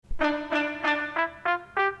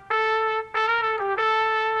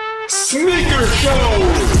Sneaker Show!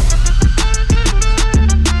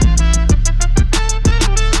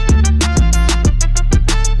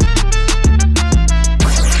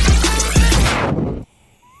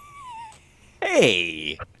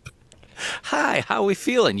 Hey. Hi, how we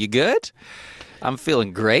feeling? You good? I'm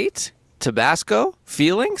feeling great. Tabasco,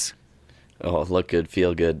 feelings? Oh, look good,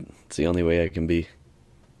 feel good. It's the only way I can be.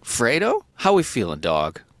 Fredo, how we feeling,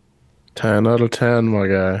 dog? 10 out of 10, my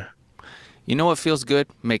guy. You know what feels good?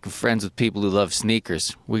 Making friends with people who love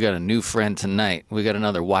sneakers. We got a new friend tonight. We got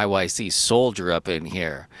another YYC soldier up in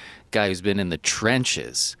here. Guy who's been in the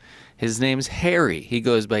trenches. His name's Harry. He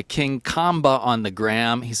goes by King Kamba on the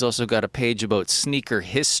gram. He's also got a page about sneaker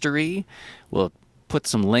history. We'll put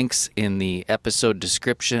some links in the episode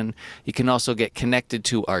description. You can also get connected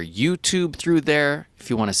to our YouTube through there if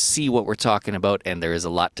you want to see what we're talking about, and there is a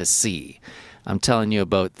lot to see. I'm telling you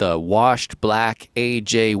about the washed black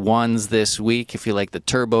AJ1s this week. If you like the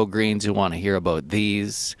turbo greens, you want to hear about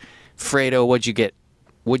these. Fredo, what'd you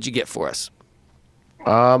get for us?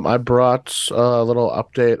 I brought a little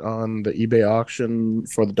update on the eBay auction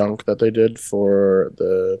for the dunk that they did for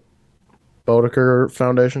the Bodeker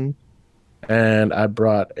Foundation. And I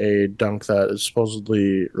brought a dunk that is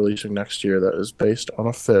supposedly releasing next year that is based on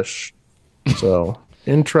a fish. So,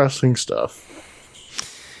 interesting stuff.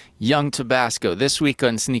 Young Tabasco, this week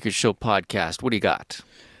on Sneaker Show Podcast, what do you got?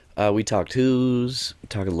 We talked twos,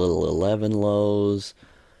 talked a little 11 lows.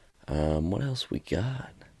 What else we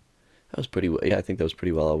got? That was pretty. Yeah, I think that was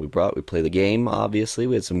pretty well all we brought. We played the game, obviously.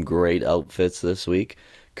 We had some great outfits this week,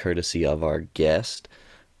 courtesy of our guest.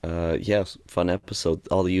 Yeah, fun episode.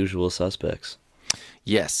 All the usual suspects.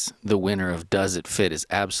 Yes, the winner of Does It Fit is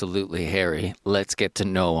absolutely Harry. Let's get to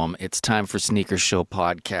know him. It's time for Sneaker Show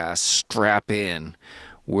Podcast. Strap in.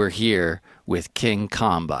 We're here with King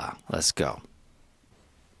Kamba. Let's go.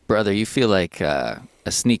 Brother, you feel like a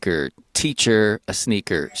sneaker teacher, a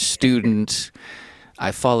sneaker student.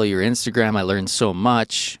 I follow your Instagram. I learned so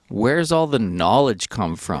much. Where's all the knowledge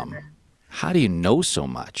come from? How do you know so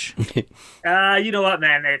much? You know what,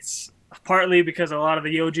 man? It's partly because of a lot of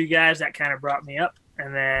the OG guys that kind of brought me up,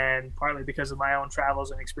 and then partly because of my own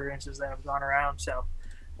travels and experiences that have gone around. So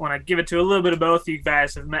I want to give it to a little bit of both. You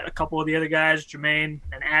guys have met a couple of the other guys, Jermaine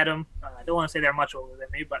and Adam. I don't want to say they're much older than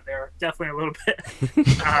me, but they're definitely a little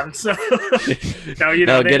bit. So, no, you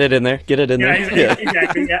know, get it in there. Get it in there.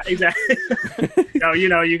 Exactly. Yeah, exactly. So, you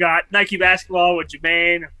know, you got Nike basketball with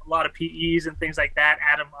Jermaine, a lot of PEs and things like that.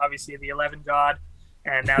 Adam, obviously, the 11 god,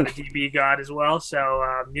 and now the DB god as well.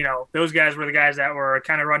 So, you know, those guys were the guys that were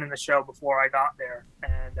kind of running the show before I got there.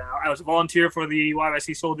 And I was a volunteer for the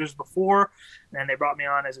YYC Soldiers before, and then they brought me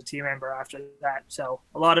on as a team member after that. So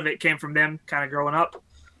a lot of it came from them kind of growing up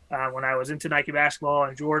when I was into Nike basketball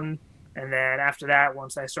and Jordan. And then after that,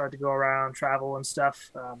 once I started to go around, travel and stuff,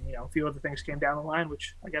 you know, a few other things came down the line,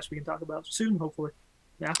 which I guess we can talk about soon, hopefully.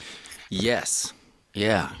 Yeah. Yes.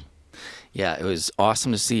 Yeah. Yeah, it was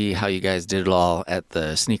awesome to see how you guys did it all at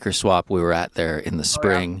the sneaker swap we were at there in the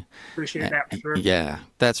spring. Yeah. Appreciate that for sure. Yeah,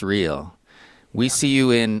 that's real. We see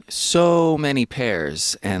you in so many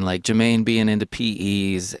pairs, and like Jermaine being into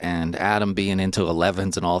PEs and Adam being into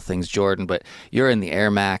 11s and all things Jordan, but you're in the Air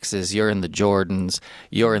Maxes, you're in the Jordans,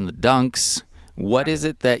 you're in the Dunks. What is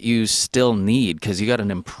it that you still need? Because you got an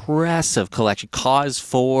impressive collection. Cause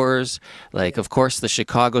 4s, like, of course, the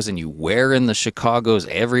Chicagos, and you wearing the Chicagos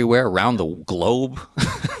everywhere around the globe.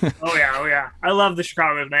 Oh, yeah. I love the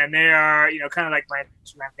Chicagos, man. They are, you know, kind of like my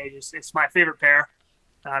Instagram pages. It's my favorite pair.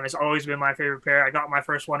 It's always been my favorite pair. I got my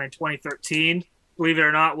first one in 2013. Believe it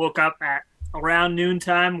or not, woke up at around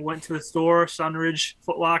noontime, went to the store, Sunridge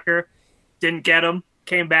Foot Locker, didn't get them.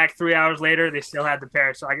 Came back 3 hours later, they still had the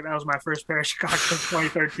pair. So that was my first pair of Chicago's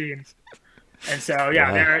 2013. And so,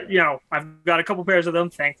 yeah, they're, you know, I've got a couple pairs of them,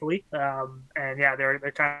 thankfully. And yeah, they're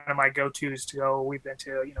kind of my go-tos to go. We've been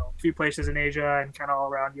to, you know, a few places in Asia and kind of all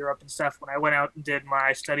around Europe and stuff. When I went out and did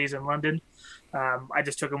my studies in London, I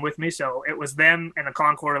just took them with me. So it was them and the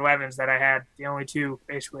Concord 11s that I had, the only two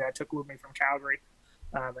basically I took with me from Calgary,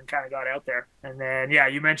 and kind of got out there. And then, yeah,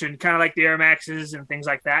 you mentioned kind of like the Air Maxes and things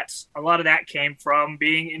like that. A lot of that came from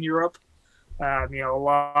being in Europe. You know, a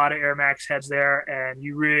lot of Air Max heads there, and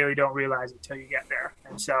you really don't realize it until you get there.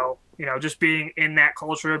 And so, you know, just being in that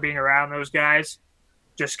culture, being around those guys,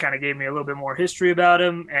 just kind of gave me a little bit more history about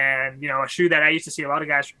him. And, you know, a shoe that I used to see a lot of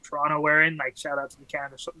guys from Toronto wearing, like shout out to the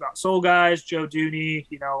Canada Soul guys, Joe Dooney,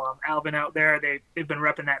 you know, Alvin out there. They've been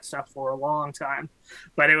repping that stuff for a long time.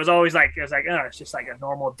 But it was always like, oh, it's just like a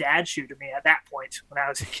normal dad shoe to me at that point when I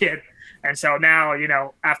was a kid. And so now, you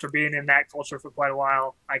know, after being in that culture for quite a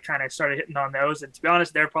while, I kind of started hitting on those. And to be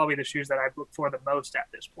honest, they're probably the shoes that I look for the most at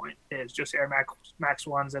this point, is just Air Max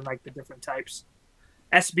ones and like the different types.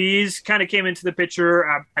 SBs kind of came into the picture.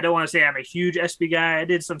 I don't want to say I'm a huge SB guy. I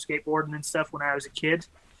did some skateboarding and stuff when I was a kid.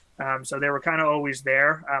 So they were kind of always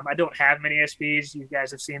there. I don't have many SBs. You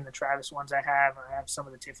guys have seen the Travis ones I have. I have some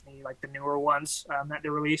of the Tiffany, like the newer ones that they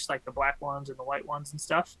released, like the black ones and the white ones and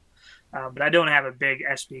stuff. But I don't have a big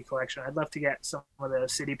SB collection. I'd love to get some of the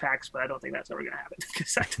city packs, but I don't think that's ever going to happen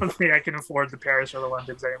because I don't think I can afford the Paris or the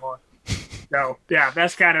Londons anymore. So yeah,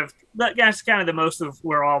 that's kind of the most of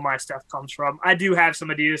where all my stuff comes from. I do have some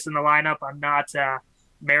Adidas in the lineup. I'm not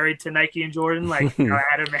married to Nike and Jordan like you know,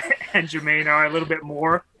 Adam and Jermaine are a little bit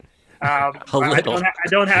more. I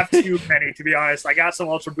don't have too many, to be honest. I got some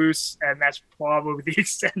Ultra Boosts, and that's probably the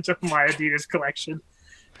extent of my Adidas collection.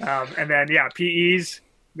 And then yeah, PEs.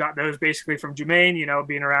 Got those basically from Jermaine, you know,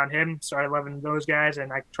 being around him, started loving those guys,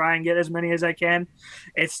 and I try and get as many as I can.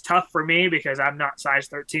 It's tough for me because I'm not size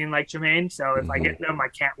 13 like Jermaine, so if I get them, I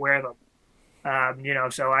can't wear them. You know,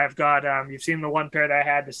 so I've got, you've seen the one pair that I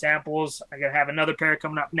had, the samples. I'm going to have another pair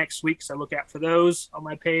coming up next week, so look out for those on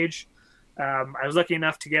my page. I was lucky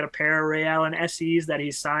enough to get a pair of Ray Allen SEs that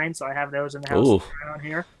he's signed, so I have those in the house around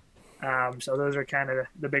here. So those are kind of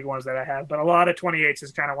the big ones that I have. But a lot of 28s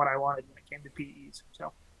is kind of what I wanted when it came to PEs.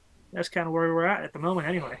 So that's kind of where we're at the moment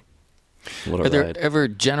anyway. Are there ever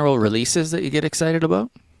general releases that you get excited about?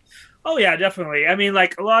 Oh, yeah, definitely. I mean,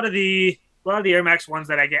 like a lot of the Air Max ones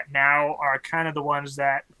that I get now are kind of the ones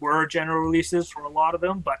that were general releases for a lot of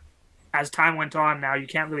them. But as time went on now, you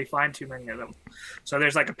can't really find too many of them. So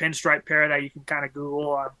there's like a pinstripe pair that you can kind of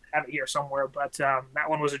Google. I have it here somewhere, but that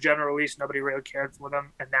one was a general release. Nobody really cared for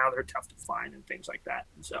them, and now they're tough to find and things like that.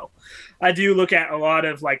 And so I do look at a lot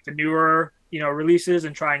of like the newer, you know, releases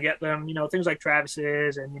and try and get them. You know, things like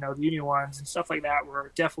Travis's and, you know, the Union ones and stuff like that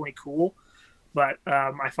were definitely cool. But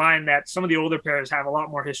I find that some of the older pairs have a lot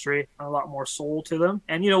more history and a lot more soul to them.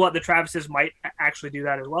 And you know what? The Travises might actually do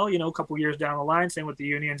that as well, you know, a couple years down the line. Same with the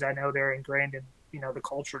Unions. I know they're ingrained in, you know, the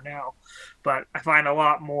culture now. But I find a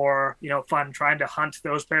lot more, you know, fun trying to hunt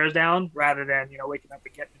those pairs down rather than, you know, waking up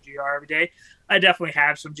and getting a GR every day. I definitely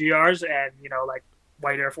have some GRs and, you know, like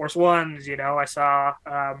White Air Force Ones. You know, I saw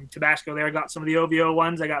Tabasco there, got some of the OVO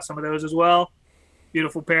ones. I got some of those as well.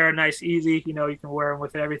 Beautiful pair, nice, easy. You know, you can wear them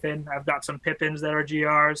with everything. I've got some Pippins that are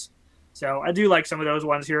GRs, so I do like some of those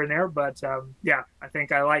ones here and there. But yeah, I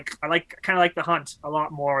think I kind of like the hunt a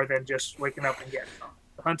lot more than just waking up and getting them.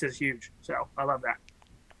 The hunt is huge, so I love that.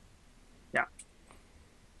 Yeah.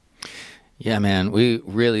 Yeah, man, we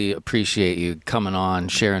really appreciate you coming on,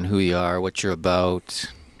 sharing who you are, what you're about.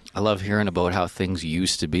 I love hearing about how things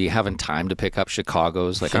used to be, having time to pick up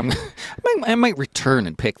Chicago's. Like I might return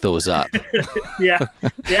and pick those up. yeah,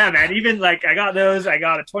 man. Even like I got those. I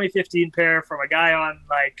got a 2015 pair from a guy on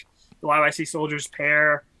like the YYC Soldiers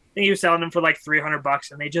pair. I think he was selling them for like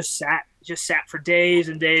 $300, and they just sat for days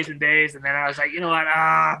and days and days. And then I was like, you know what?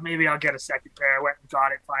 Maybe I'll get a second pair. I went and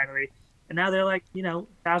got it finally, and now they're like, you know,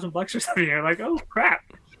 $1,000 or something. You're like, oh crap.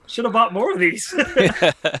 Should have bought more of these.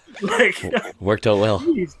 Like worked out well.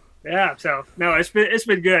 Geez. Yeah, so no, it's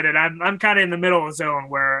been good, and I'm kind of in the middle of the zone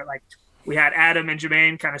where like we had Adam and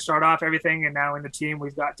Jermaine kind of start off everything, and now in the team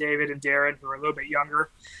we've got David and Darren who are a little bit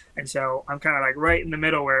younger, and so I'm kind of like right in the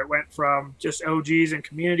middle where it went from just OGs and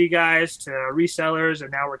community guys to resellers,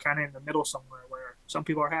 and now we're kind of in the middle somewhere where some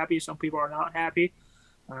people are happy, some people are not happy,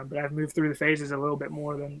 but I've moved through the phases a little bit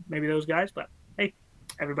more than maybe those guys, but hey,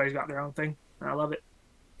 everybody's got their own thing, and I love it.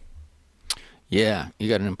 Yeah, you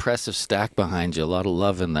got an impressive stack behind you. A lot of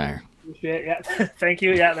love in there. Yeah, thank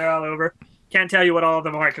you. Yeah, they're all over. Can't tell you what all of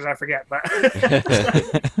them are because I forget, but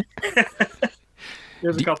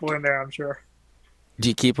there's a couple in there, I'm sure. Do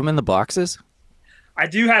you keep them in the boxes? I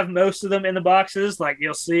do have most of them in the boxes. Like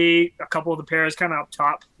you'll see a couple of the pairs kind of up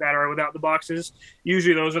top that are without the boxes.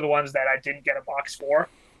 Usually those are the ones that I didn't get a box for.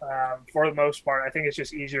 For the most part, I think it's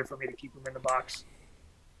just easier for me to keep them in the box.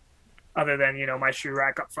 Other than, you know, my shoe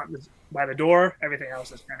rack up front by the door, everything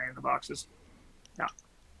else is kind of in the boxes. Yeah.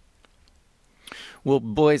 Well,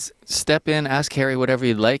 boys, step in, ask Harry whatever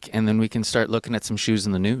you'd like, and then we can start looking at some shoes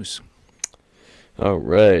in the news. All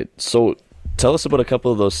right. So Tell us about a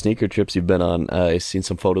couple of those sneaker trips you've been on. I've seen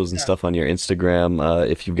some photos and stuff on your Instagram.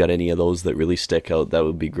 If you've got any of those that really stick out, that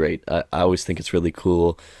would be great. I always think it's really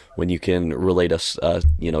cool when you can relate us,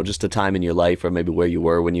 just a time in your life or maybe where you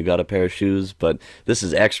were when you got a pair of shoes. But this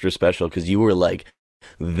is extra special because you were like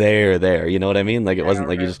there, you know what I mean? Like it wasn't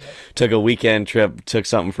like you just took a weekend trip, took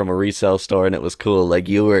something from a resale store and it was cool. Like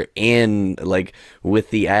you were in like with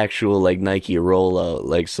the actual like Nike rollout.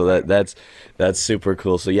 Like so that's super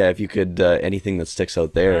cool. So yeah, if you could anything that sticks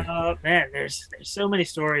out there. Man, there's so many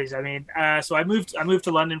stories. I mean, so I moved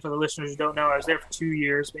to London. For the listeners who don't know, I was there for 2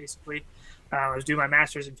 years basically. I was doing my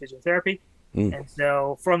master's in physiotherapy. And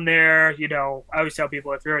so from there, I always tell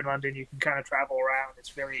people if you're in London, you can kind of travel around. It's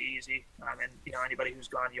very easy. And, anybody who's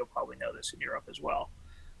gone, you'll probably know this in Europe as well.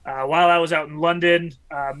 While I was out in London,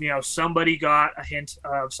 somebody got a hint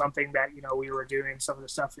of something that, we were doing some of the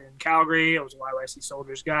stuff in Calgary. I was a YYC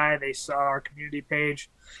Soldiers guy. They saw our community page,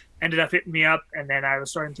 ended up hitting me up. And then I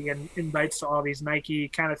was starting to get invites to all these Nike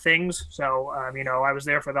kind of things. So, I was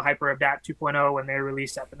there for the Hyper Adapt 2.0 when they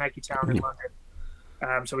released at the Nike Town in London.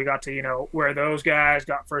 So we got to, where those guys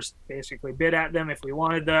got first basically bid at them if we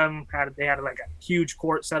wanted them. They had like a huge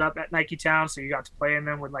court set up at Nike Town, so you got to play in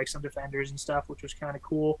them with like some defenders and stuff, which was kind of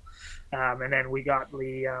cool. And then we got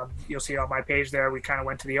you'll see it on my page there, we kind of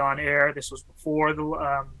went to the On Air. This was before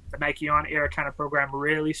the Nike On Air kind of program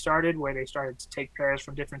really started, where they started to take pairs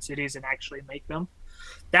from different cities and actually make them.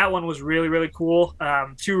 That one was really, really cool.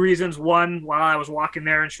 2 reasons. One, while I was walking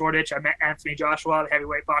there in Shoreditch, I met Anthony Joshua, the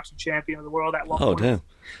heavyweight boxing champion of the world at one point.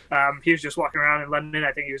 Damn. He was just walking around in London.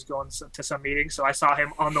 I think he was going to some meeting, so I saw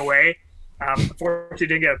him on the way. Unfortunately,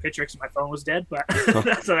 didn't get a picture because my phone was dead, but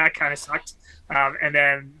so that kind of sucked. And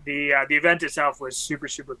then the event itself was super,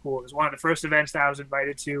 super cool. It was one of the first events that I was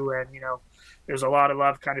invited to, and there was a lot of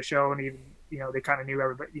love kind of shown. Even they kind of knew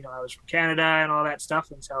everybody. I was from Canada and all that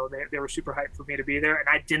stuff, and so they were super hyped for me to be there. And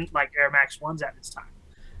I didn't like Air Max 1s at this time,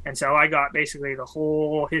 and so I got basically the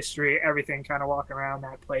whole history, everything, kind of walking around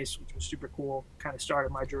that place, which was super cool. Kind of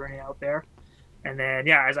started my journey out there. And then,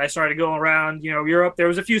 as I started going around, Europe, there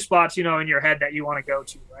was a few spots, in your head that you want to go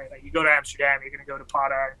to, right? Like you go to Amsterdam, you're going to go to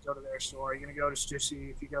Pata and go to their store. You're going to go to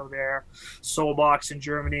Stussy if you go there. Soulbox in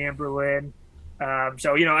Germany and Berlin.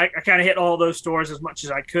 So, I kind of hit all those stores as much as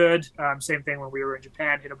I could. Same thing when we were in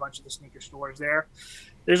Japan, hit a bunch of the sneaker stores there.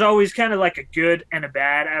 There's always kind of like a good and a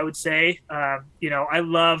bad, I would say. I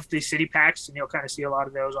love the city packs, and you'll kind of see a lot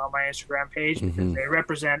of those on my Instagram page because they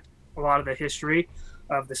represent a lot of the history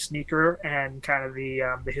of the sneaker and kind of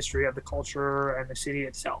the history of the culture and the city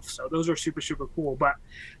itself. So those are super, super cool. But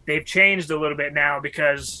they've changed a little bit now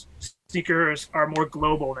because sneakers are more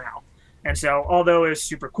global now. And so although it's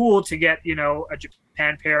super cool to get, a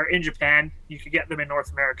Japan pair in Japan, you could get them in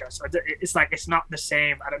North America. So it's like it's not the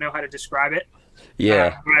same. I don't know how to describe it.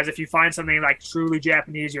 Yeah. Whereas if you find something like truly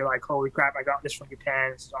Japanese, you're like, holy crap, I got this from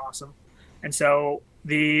Japan. This is awesome. And so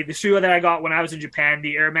the shoe that I got when I was in Japan,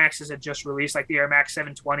 the Air Maxes had just released, like the Air Max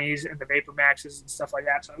 720s and the Vapor Maxes and stuff like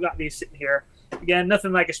that. So I've got these sitting here. Again,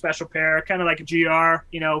 nothing like a special pair, kind of like a GR.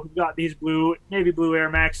 We've got these navy blue Air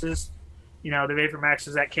Maxes, the Vapor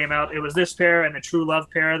Maxes that came out. It was this pair and the True Love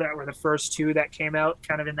pair that were the first two that came out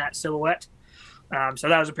kind of in that silhouette. So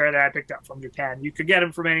that was a pair that I picked up from Japan. You could get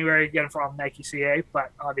them from anywhere. You could get them from Nike CA, but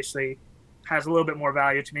obviously has a little bit more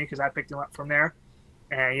value to me because I picked them up from there.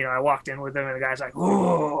 And, I walked in with them, and the guy's like,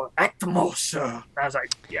 "Oh, Atmos." I was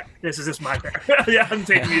like, "Yeah, this is my pair." Yeah, I'm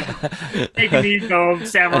taking these home.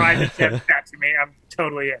 Samurai just said that to me. I'm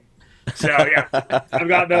totally in. So, yeah, I've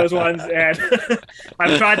got those ones, and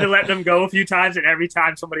I've tried to let them go a few times, and every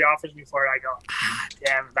time somebody offers me for it, I go,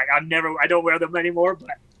 damn, like I don't wear them anymore, but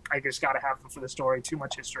I just got to have them for the story. Too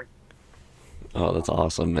much history. Oh, that's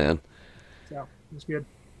awesome, man. So, it's good.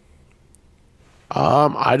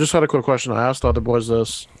 I just had a quick question. I asked the other boys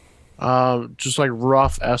this. Just like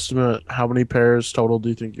rough estimate, how many pairs total do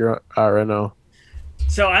you think you're at right now?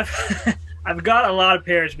 So I've got a lot of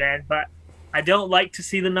pairs, man, but I don't like to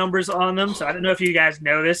see the numbers on them. So I don't know if you guys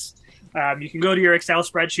know this. You can go to your Excel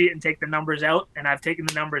spreadsheet and take the numbers out, and I've taken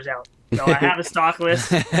the numbers out. So I have a stock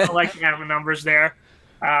list. I don't like to have the numbers there.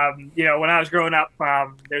 When I was growing up,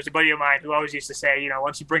 there's a buddy of mine who always used to say,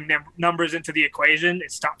 once you bring numbers into the equation,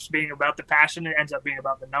 it stops being about the passion. It ends up being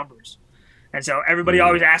about the numbers. And so everybody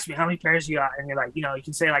always asks me, how many pairs you got? And you're like, you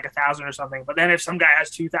can say like 1,000 or something. But then if some guy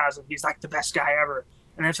has 2,000, he's like the best guy ever.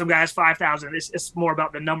 And then some guy has 5,000. It's more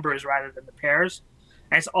about the numbers rather than the pairs.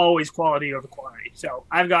 And it's always quality over quantity. So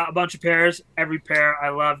I've got a bunch of pairs. Every pair I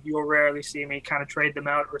love. You'll rarely see me kind of trade them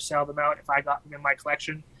out or sell them out. If I got them in my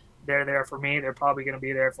collection, they're there for me. They're probably going to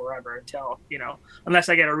be there forever until, unless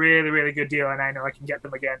I get a really, really good deal and I know I can get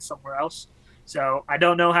them again somewhere else. So I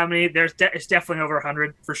don't know how many. It's definitely over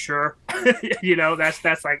 100 for sure.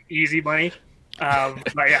 That's like easy money.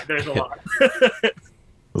 But yeah, there's a lot.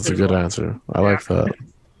 That's a good answer. I like that.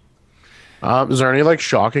 Is there any like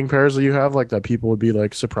shocking pairs that you have like that people would be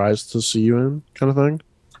like surprised to see you in kind of thing?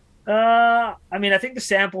 I mean, I think the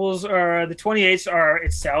samples are the 28s are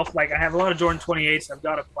itself. Like I have a lot of Jordan 28s. I've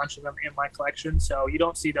got a bunch of them in my collection, so you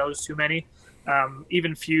don't see those too many.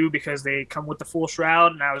 Even few because they come with the full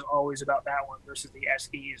shroud, and I was always about that one versus the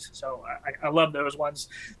SEs. So I love those ones.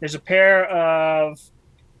 There's a pair of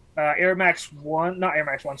Air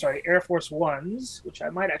Force Ones, which I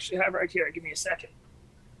might actually have right here. Give me a second.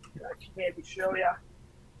 I can maybe show you.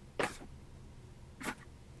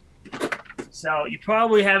 So you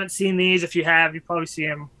probably haven't seen these. If you have, you probably see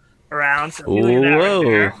them around. So if you look at that right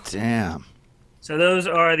there. Damn. So those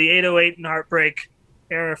are the 808 and Heartbreak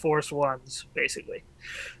Air Force Ones, basically.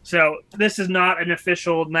 So this is not an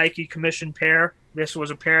official Nike commission pair. This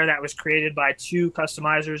was a pair that was created by two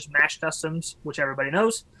customizers, Mash Customs, which everybody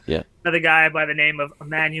knows. Yeah. Another guy by the name of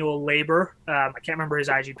Emmanuel Labor. I can't remember his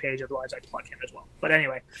IG page, otherwise I'd plug him as well. But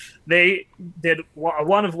anyway, they did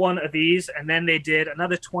one of these, and then they did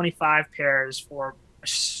another 25 pairs for a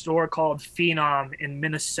store called Phenom in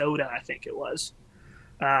Minnesota, I think it was.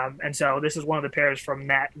 And so this is one of the pairs from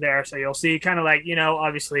that there. So you'll see kind of like,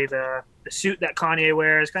 obviously the suit that Kanye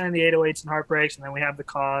wears, kind of the 808s and Heartbreaks, and then we have the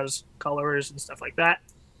Cause colors and stuff like that.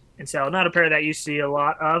 And so not a pair that you see a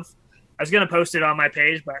lot of. I was going to post it on my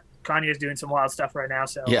page, but Kanye is doing some wild stuff right now.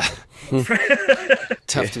 So yeah,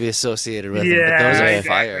 tough to be associated with. Yeah, them, but those are exactly.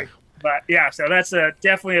 fire. But yeah, so that's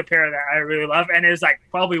definitely a pair that I really love, and it was like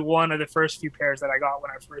probably one of the first few pairs that I got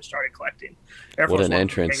when I first started collecting. Air What Force an One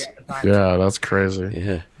entrance! Yeah, that's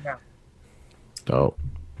crazy. Yeah. Dope.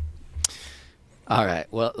 All right,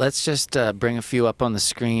 well, let's just bring a few up on the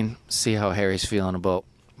screen, see how Harry's feeling about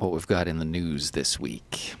what we've got in the news this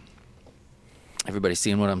week. Everybody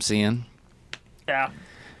seeing what I'm seeing? Yeah.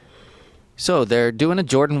 So they're doing a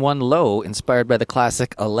Jordan 1 low inspired by the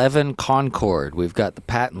classic 11 Concord. We've got the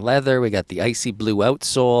patent leather. We got the icy blue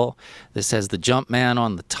outsole. This has the Jumpman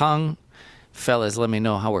on the tongue. Fellas, let me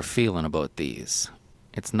know how we're feeling about these.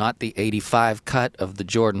 It's not the 85 cut of the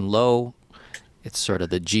Jordan low. It's sort of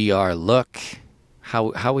the GR look.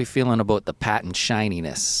 How we feeling about the patent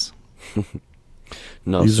shininess?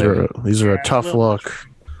 No, These sir. are a tough look.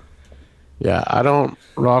 Yeah, I don't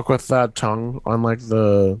rock with that tongue on like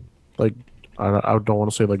the I don't want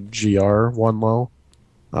to say like GR one low.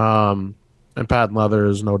 And patent leather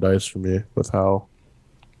is no dice for me with how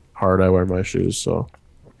hard I wear my shoes. So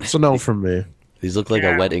it's a no from me. These look like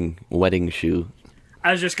a wedding shoe.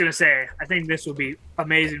 I was just gonna say, I think this would be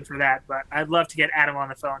amazing for that, but I'd love to get Adam on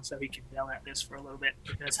the phone so he can yell at this for a little bit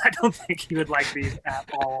because I don't think he would like these at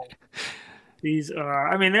all. These are,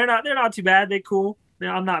 I mean, they're not too bad. They're cool.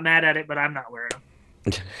 I'm not mad at it, but I'm not wearing them.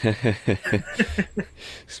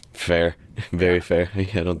 Fair, very fair. I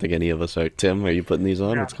don't think any of us are. Tim, are you putting these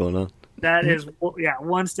on? Yeah. What's going on? That is,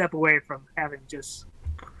 one step away from having just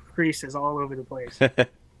creases all over the place.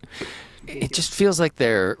 It just feels like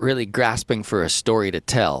they're really grasping for a story to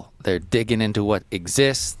tell. They're digging into what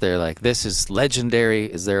exists. They're like, this is legendary.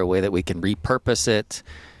 Is there a way that we can repurpose it?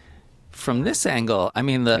 From this angle, I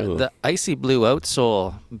mean, the icy blue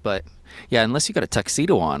outsole, but yeah, unless you got a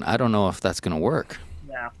tuxedo on, I don't know if that's going to work.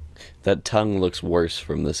 Yeah. That tongue looks worse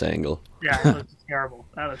from this angle. Yeah, it looks terrible.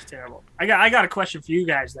 That looks terrible. I got a question for you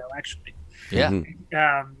guys though, actually. Yeah.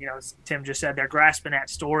 Mhm. Tim just said they're grasping at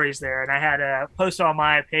stories there, and I had a post on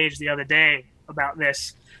my page the other day about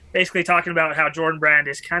this, basically talking about how Jordan Brand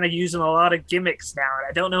is kind of using a lot of gimmicks now, and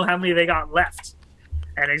I don't know how many they got left.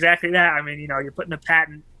 And exactly that. I mean, you're putting a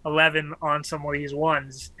patent 11 on some of these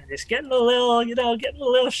ones, and it's getting a little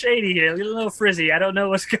shady here, getting a little frizzy. I don't know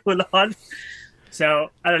what's going on. So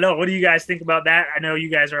I don't know. What do you guys think about that? I know you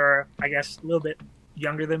guys are, I guess, a little bit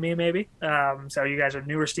younger than me, maybe. So you guys are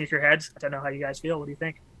newer sneakerheads. I don't know how you guys feel. What do you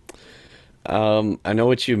think? I know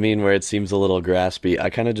what you mean where it seems a little graspy. I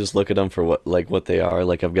kind of just look at them for what they are.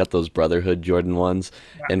 Like I've got those Brotherhood Jordan ones,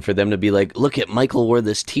 and for them to be like, look at Michael wore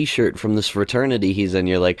this T-shirt from this fraternity he's in.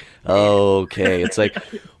 You're like, oh, okay. It's like,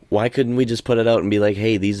 why couldn't we just put it out and be like,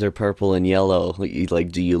 hey, these are purple and yellow.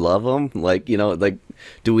 Like, do you love them? Like,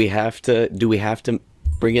 do we have to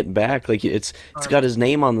bring it back? Like it's got his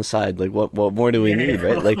name on the side. Like what more do we need,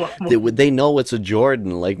 right? Like they know it's a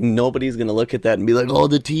Jordan. Like nobody's gonna look at that and be like, oh,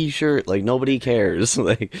 the T-shirt. Like nobody cares.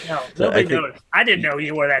 Like no, nobody knows. I didn't know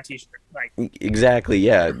you wore that T-shirt. Like exactly,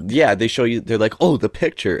 yeah. They show you. They're like, oh, the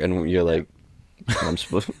picture, and you're like, I'm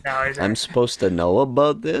supposed No, he's I'm supposed to know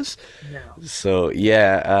about this. no. So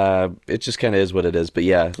yeah, it just kind of is what it is. But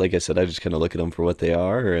yeah, like I said, I just kind of look at them for what they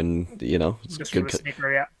are, and it's Just for good, the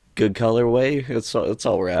sneaker, yeah. good colorway. It's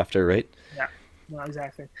all we're after, right? Yeah. No,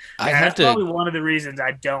 exactly. I Yeah, have that's to- probably one of the reasons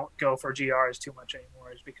I don't go for GRs too much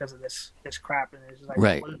anymore is because of this crap. And it's like,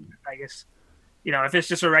 Right. I guess, if it's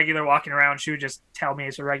just a regular walking around shoe, just tell me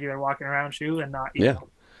it's a regular walking around shoe and not, Yeah.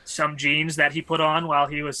 some jeans that he put on while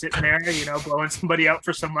he was sitting there, blowing somebody out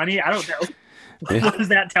for some money. I don't know. Yeah. What does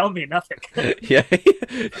that tell me? Nothing. Yeah,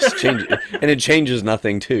 just change it. And it changes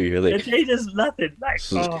nothing too. You're It like, changes nothing. Like,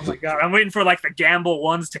 oh my god, I'm waiting for like the Gamble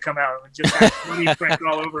ones to come out and just have money print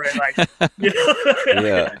all over it. Like,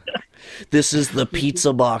 yeah, this is the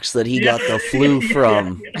pizza box that he got the flu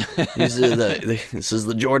from. This is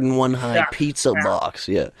the Jordan 1 High Yeah. pizza Yeah. box.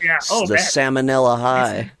 Yeah, Yeah. Oh, the man. Salmonella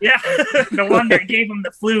High. Yeah, the one that gave him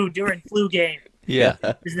the flu during flu game Yeah.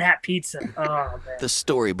 is that pizza. Oh man. The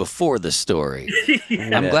story before the story.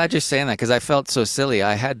 Yeah. I'm glad you're saying that because I felt so silly.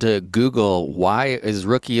 I had to Google why is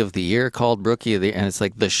Rookie of the Year called Rookie of the Year, and it's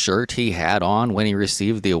like the shirt he had on when he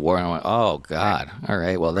received the award. And I went, oh God, all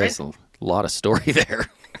right, well there's a lot of story there.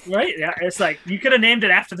 Right? Yeah. It's like you could have named it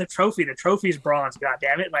after the trophy. The trophy's bronze. God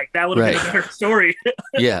damn it! Like that would have been Right. a better story.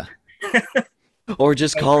 Yeah, Or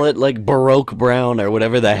just call it like Baroque Brown or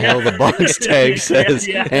whatever the hell the box tag says,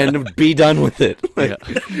 Yeah. and be done with it. Like,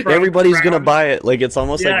 everybody's gonna Brown. buy it. Like it's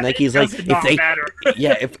almost Yeah, like Nike's it like, does if not they, matter.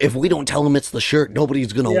 yeah, if we don't tell them it's the shirt,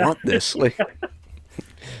 nobody's gonna Yeah. want this. Like,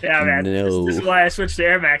 Yeah, man. No. This is why I switched to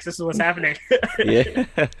Air Max. This is what's happening. yeah,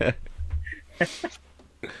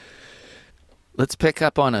 let's pick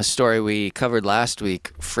up on a story we covered last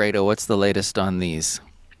week. Fredo, what's the latest on these?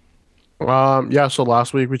 Yeah, so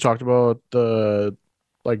last week we talked about the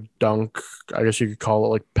dunk, I guess you could call it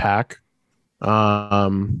like pack,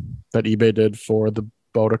 that eBay did for the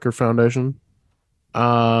Bodecker Foundation.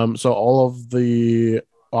 So all of the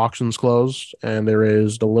auctions closed and they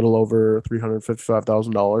raised a little over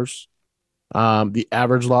 $355,000. The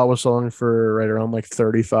average lot was selling for right around like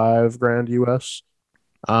 35 grand US.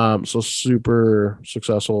 So super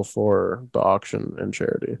successful for the auction and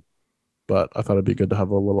charity. But I thought it'd be good to have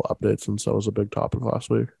a little update since that was a big topic last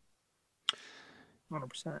week.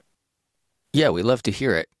 100%. Yeah, we love to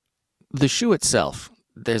hear it. The shoe itself,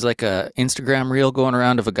 there's like a Instagram reel going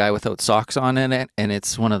around of a guy without socks on in it, and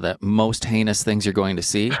it's one of the most heinous things you're going to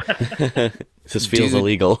see. this feels Dude.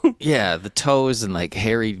 illegal. Yeah, the toes and like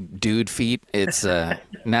hairy dude feet. It's a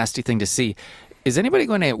nasty thing to see. Is anybody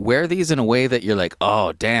going to wear these in a way that you're like,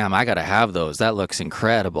 oh damn, I gotta have those. That looks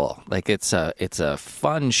incredible. Like it's a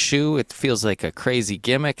fun shoe. It feels like a crazy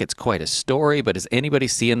gimmick. It's quite a story. But is anybody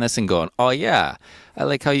seeing this and going, oh yeah, I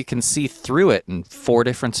like how you can see through it in 4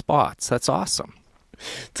 different spots. That's awesome.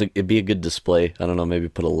 It'd be a good display. I don't know, maybe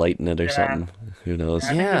put a light in it or Yeah. something. Who knows? I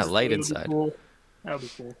think Yeah, this light would be inside. Cool. That would be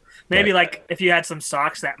cool. Maybe like if you had some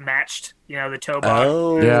socks that matched, the toe box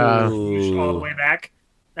Oh, Yeah. all the way back.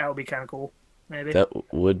 That would be kind of cool. Maybe. that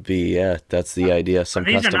would be, yeah. That's the idea. Some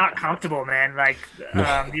These custom. are not comfortable, man. Like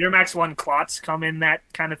the Air Max 1 clots come in that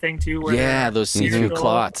kind of thing too. Where Yeah, they're those see-through neutral.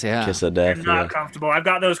 clots. Yeah. Kiss of They're death. not Yeah. comfortable. I've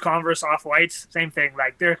got those Converse off whites. Same thing.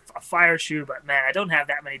 Like they're a fire shoe, but man, I don't have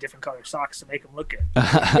that many different color socks to make them look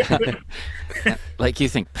good. Like you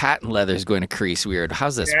think patent leather is going to crease weird.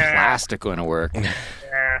 How's this Yeah. plastic going to work?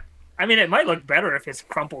 Yeah. I mean, it might look better if it's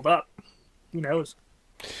crumpled up. Who knows?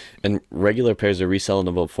 And regular pairs are reselling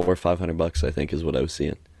about $400 or $500, I think, is what I was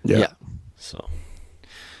seeing. Yeah. So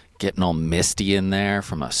Getting all misty in there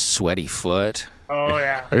from a sweaty foot. Oh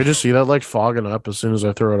yeah. I could just see that like fogging up as soon as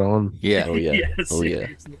I throw it on. Yeah. oh yeah, oh yeah.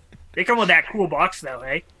 seriously. They come with that cool box though,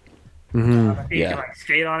 eh? Hmm. You Yeah. can like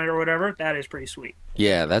skate on it or whatever. That is pretty sweet.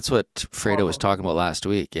 Yeah, that's what Fredo was talking about last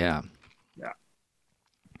week. Yeah. Yeah.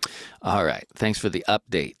 All right. Thanks for the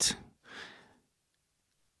update.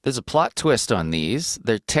 There's a plot twist on these.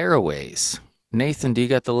 They're tearaways. Nathan, do you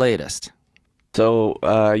got the latest? So,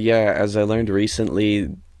 yeah, as I learned recently,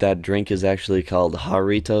 that drink is actually called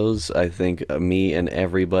Jarritos. I think me and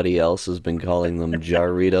everybody else has been calling them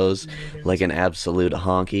Jarritos, like an absolute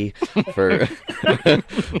honky for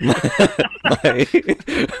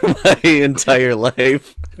my entire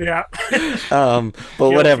life. Yeah. But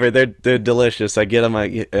whatever, they're delicious. I get them. I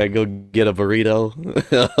go get a burrito.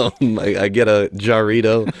 I get a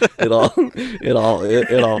Jarrito. It all.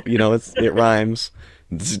 It rhymes.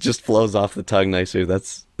 It just flows off the tongue nicer.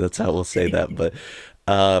 That's how we'll say that. But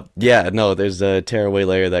Yeah, no, there's a tearaway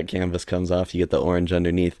layer that canvas comes off. You get the orange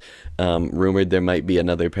underneath. Rumored there might be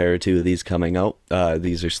another pair or two of these coming out.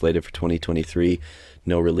 These are slated for 2023.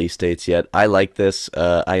 No release dates yet. I like this.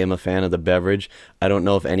 I am a fan of the beverage. I don't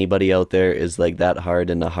know if anybody out there is like that hard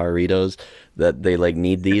into Jarritos that they like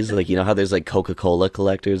need these. Like, you know how there's like Coca-Cola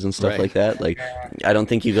collectors and stuff Right. like that? Like, I don't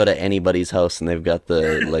think you go to anybody's house and they've got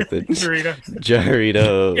the like the Doritos.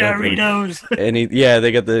 Jarrito. Doritos. Yeah,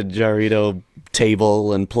 they got the Jarrito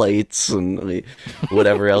table and plates and like,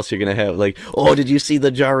 whatever else you're gonna have. Like, oh, did you see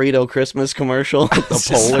the Jarrito Christmas commercial with the was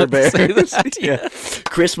just polar about to say bears? that, Yeah,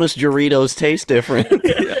 Christmas Doritos taste different.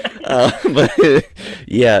 But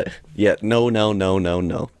yeah,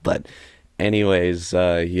 no. But anyways,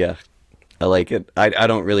 yeah, I like it. I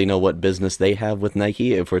don't really know what business they have with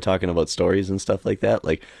Nike if we're talking about stories and stuff like that.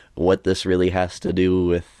 Like what this really has to do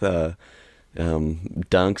with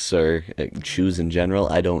dunks or shoes in general.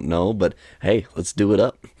 I don't know, but hey, let's do it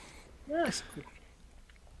up. Yes.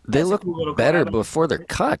 They That's a look cool little better collab. before they're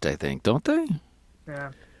cut, I think, don't they?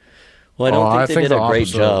 Yeah. Well, I don't I think they think did the a great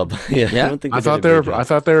opposite. job. Yeah, Yeah? I don't think I they thought did they a were. great I job.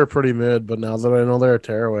 thought they were pretty mid, but now that I know they're a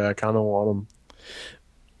tearaway, I kind of want them.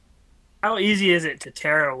 How easy is it to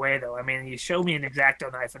tear it away, though? I mean, you show me an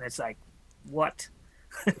X-Acto knife, and it's like, what?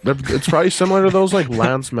 It's probably similar to those like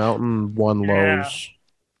Lance Mountain one Yeah. lows.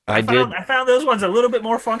 I did. I found those ones a little bit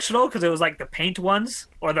more functional because it was like the paint ones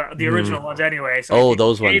or the original ones anyway. So Oh, if you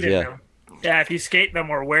those ones, skated yeah. them- yeah, if you skate them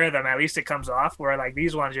or wear them, at least it comes off. Where like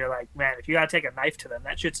these ones, you're like, man, if you gotta take a knife to them,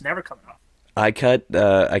 that shit's never coming off. I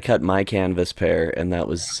cut my canvas pair, and that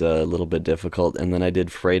was a little bit difficult. And then I did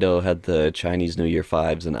Fredo had the Chinese New Year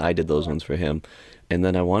 5s, and I did those ones for him. And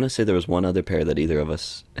then I want to say there was one other pair that either of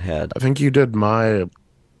us had. I think you did my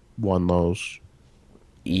one lows.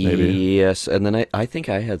 Maybe. Yes, and then I think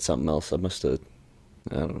I had something else. I must have.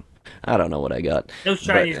 I don't know what I got. Those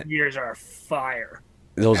But Chinese New Years are fire.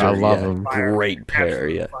 those I are love yeah, 'em. Fire. great pair.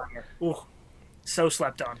 Absolute Yeah, fire. Ooh, so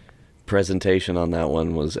slept on. presentation on that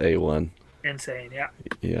one was A1. Insane. Yeah.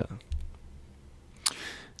 Yeah.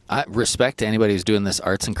 I respect to anybody who's doing this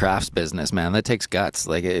arts and crafts business, man. That takes guts.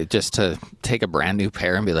 Like just to take a brand new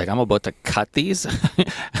pair and be like, I'm about to cut these.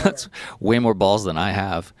 That's way more balls than I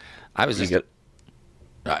have. I was You just.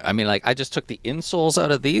 I mean, like, I just took the insoles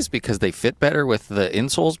out of these because they fit better with the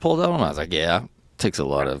insoles pulled out. And I was like, yeah, takes a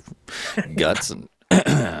lot of guts. And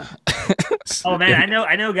Oh man,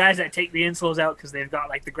 I know guys that take the insoles out because they've got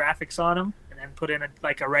like the graphics on them, and then put in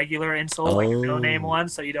a regular insole, like a no name Oh. one,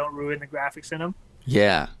 so you don't ruin the graphics in them.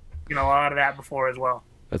 yeah, You know, a lot of that before as well.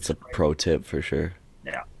 That's a pro tip for sure.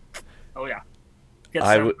 Yeah. Oh yeah. Get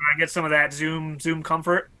I some, would- get some of that zoom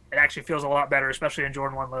comfort. It actually feels a lot better, especially in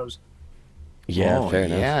Jordan 1 lows. Yeah, Oh, fair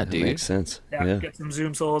enough. yeah, That dude. makes sense. Yeah, Yeah. get some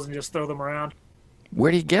zoom soles and just throw them around.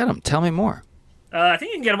 where do you get them? Tell me more. I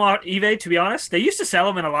think you can get them on eBay. To be honest, they used to sell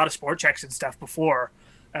them in a lot of sport checks and stuff before.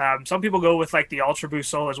 Some people go with like the Ultra Boost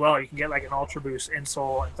sole as well. You can get like an Ultra Boost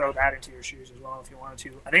insole and throw that into your shoes as well if you wanted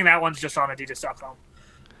to. I think that one's just on Adidas.com.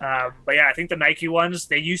 But yeah, I think the Nike ones,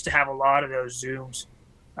 they used to have a lot of those zooms,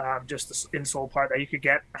 just the insole part that you could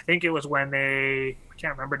get. I think it was when I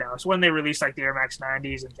can't remember now. It's when they released like the Air Max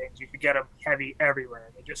 90s and things. You could get them heavy everywhere.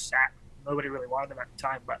 They just sat. Nobody really wanted them at the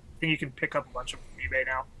time, but I think you can pick up a bunch of them from eBay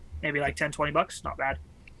now. Maybe like $10-20, not bad.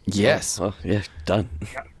 Yes. Oh, yeah, done.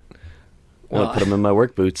 Yeah. Well, Well, put them in my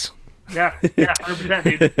work boots. Yeah,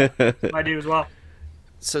 100%, dude. I do as well.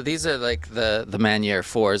 So these are like the Manier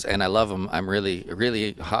 4s, and I love them. I'm really,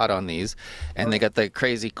 really hot on these. And they got the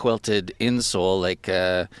crazy quilted insole,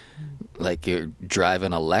 like you're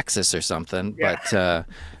driving a Lexus or something. Yeah. But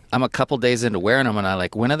I'm a couple days into wearing them, and I'm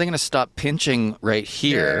like, when are they going to stop pinching right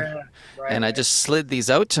here? Yeah, right, And I right. just slid these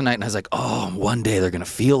out tonight, and I was like, oh, one day they're going to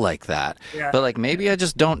feel like that. Yeah. But like maybe I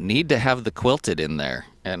just don't need to have the quilted in there.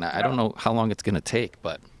 And I don't know how long it's going to take,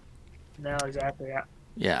 but No, exactly. Yeah.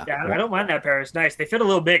 yeah. Yeah, I don't mind that pair. It's nice. They fit a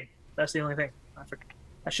little big. That's the only thing.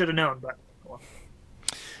 I should have known, but well.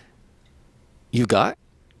 You got?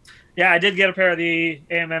 Yeah, I did get a pair of the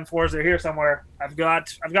AMM 4s. They're here somewhere. I've got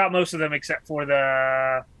most of them except for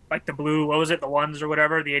the blue. What was it? The ones or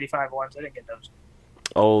whatever. The 85 ones. I didn't get those.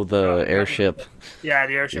 Oh, the airship. Yeah,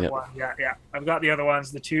 the airship Yep. one. Yeah. I've got the other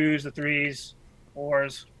ones. The 2s, the 3s,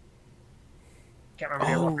 4s. Can't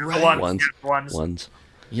remember the Oh, other one. right. The ones. Ones. Yeah, the ones. Ones.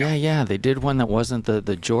 Yeah. They did one that wasn't the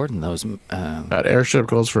Jordan. Those. That airship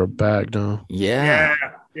goes for a bag now. Yeah.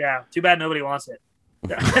 Yeah. Too bad nobody wants it.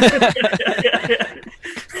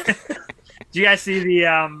 Do you guys see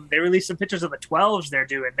they released some pictures of the 12s they're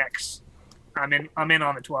doing next? I'm in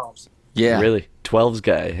on the 12s. Yeah. Really? 12s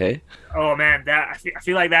guy, hey? Oh man, that I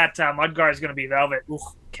feel like that Mudguard is going to be velvet. Ooh,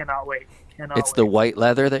 cannot wait. Cannot It's the wait. white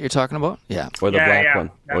leather that you're talking about? Yeah. Or the black one.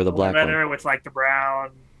 That Or the black one. leather with like the brown.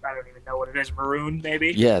 I don't even know what it is. Maroon,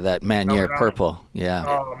 maybe. Yeah, that Manier Color on it. purple. Yeah.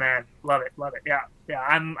 Oh man, love it. Yeah.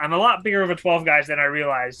 I'm a lot bigger of a 12 guys than I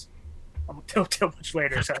realized until much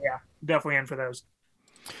later. So yeah, definitely in for those.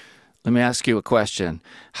 Let me ask you a question.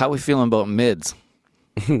 How we feeling about mids?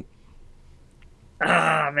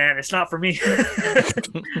 Ah man, it's not for me.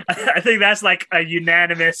 I think that's like a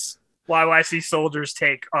unanimous YYC soldiers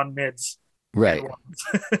take on mids. Right.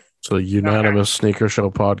 So unanimous sneaker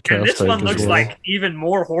show podcast. And this one take as looks well. like even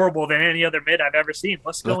more horrible than any other mid I've ever seen.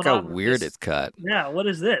 What's going Look how on? with weird this? it's cut. Yeah, what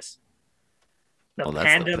is this? The Oh, that's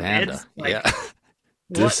panda the panda. mids? Like, Yeah. What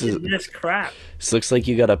This is is- this crap? This looks like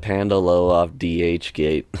you got a Panda Low off DH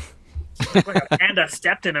Gate. Like a panda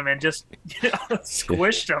stepped in him and just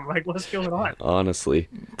squished him. Like, what's going on? Honestly.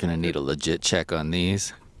 Gonna need a legit check on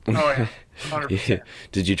these. Oh yeah, 100%.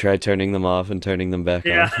 Did you try turning them off and turning them back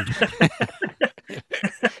Yeah. on?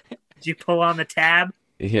 Did you pull on the tab?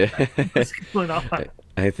 Yeah. What's going on?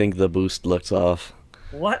 I think the boost looks off.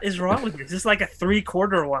 What is wrong with this? This is like a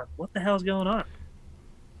 3/4 one. What the hell's going on?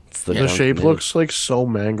 It's the The dunk shape mid. looks like so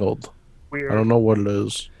mangled. Weird. I don't know what it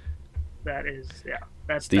is. That is, yeah.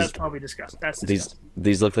 That's These- probably disgusting. That's These disgusting.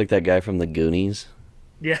 these look like that guy from the Goonies.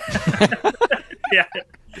 Yeah. Yeah.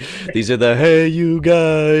 These are the hey you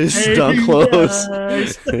guys Hey, dunk you clothes.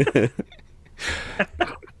 guys.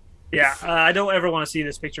 Yeah. I don't ever want to see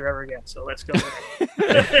this picture ever again. So let's go.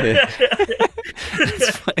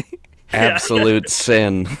 It's funny. Absolute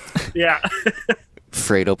sin. Yeah.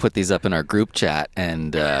 Fredo put these up in our group chat,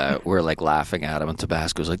 and we're like laughing at him. And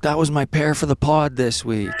Tabasco's like, "That was my pair for the pod this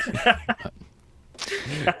week."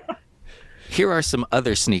 Here are some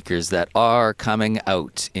other sneakers that are coming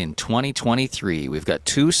out in 2023. We've got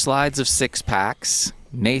 2 slides of 6-packs.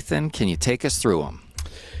 Nathan, can you take us through them?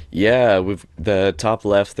 Yeah, we've the top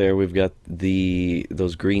left there. We've got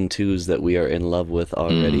those green 2s that we are in love with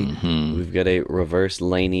already. Mm-hmm. We've got a reverse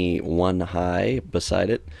Laney 1 high beside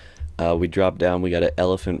it. We drop down. We got an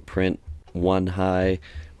elephant print 1 high.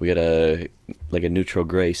 We got a neutral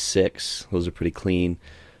gray 6. Those are pretty clean.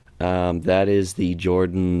 That is the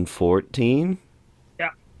Jordan 14. Yeah.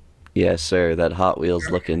 Yes, sir. That Hot Wheels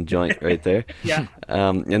looking joint right there. Yeah.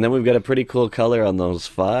 And then we've got a pretty cool color on those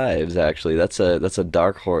 5s. Actually, that's a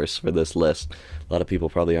dark horse for this list. A lot of people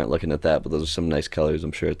probably aren't looking at that, but those are some nice colors.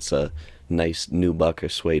 I'm sure it's a nice nubuck or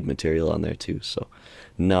suede material on there too. So,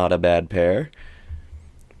 not a bad pair.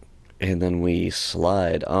 And then we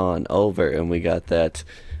slide on over, and we got that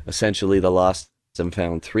essentially the lost and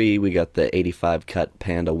found 3. We got the 85 cut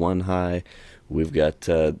Panda 1 high. We've got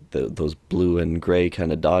those blue and gray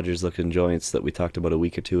kind of Dodgers looking joints that we talked about a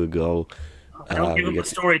week or 2 ago. Don't give we him got- the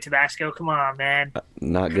story, Tabasco. Come on, man.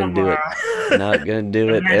 Not gonna Come do it. on. Not gonna do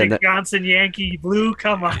it. Magic And Johnson Yankee blue.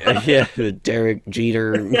 Come on. yeah, the Derek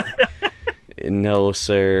Jeter. No,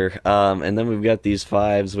 sir. And then we've got these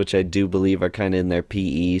 5s, which I do believe are kind of in their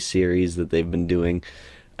PE series that they've been doing.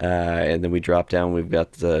 And then we drop down. We've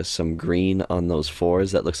got some green on those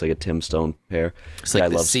 4s. That looks like a Tim Stone pair. It's like Guy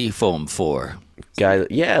the loves- Seafoam 4. Guy,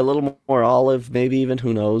 yeah, a little more olive, maybe even.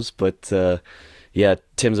 Who knows? But yeah,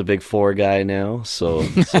 Tim's a big 4 guy now, so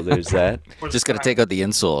there's that. Just got to take out the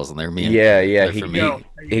insoles, and they're me. Yeah, They're he for me. There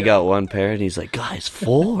you he go. got one pair, and he's like, guys,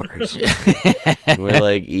 4s. And we're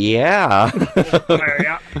like, yeah.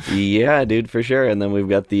 Yeah. Yeah, dude, for sure. And then we've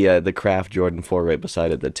got the Kraft Jordan 4 right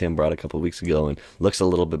beside it that Tim brought a couple weeks ago, and looks a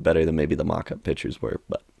little bit better than maybe the mock-up pictures were.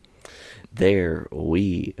 But there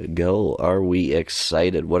we go. Are we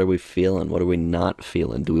excited? What are we feeling? What are we not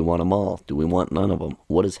feeling? Do we want them all? Do we want none of them?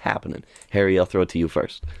 What is happening? Harry, I'll throw it to you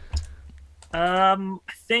first. I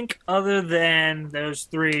think other than those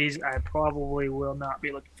 3s, I probably will not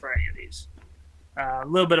be looking for any of these. A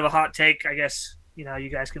little bit of a hot take, I guess. You know, you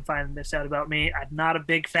guys can find this out about me. I'm not a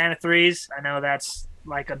big fan of 3s. I know that's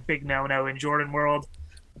like a big no-no in Jordan world.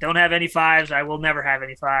 Don't have any 5s. I will never have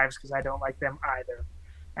any 5s because I don't like them either.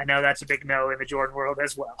 I know that's a big no in the Jordan world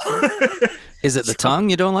as well. Is it the tongue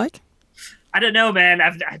you don't like? I don't know, man.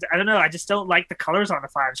 I don't know. I just don't like the colors on the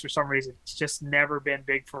 5s for some reason. It's just never been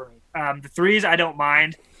big for me. The 3s, I don't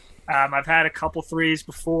mind. I've had a couple 3s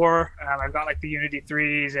before. I've got like the Unity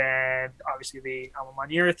 3s and obviously the Alma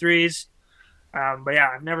Maniera 3s. But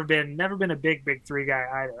yeah, I've never been a big 3 guy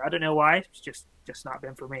either. I don't know why. It's just not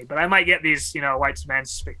been for me. But I might get these, white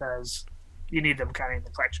cements because you need them kind of in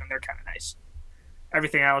the collection. They're kind of nice.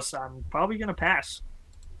 Everything else, I'm probably gonna pass.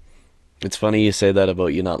 It's funny you say that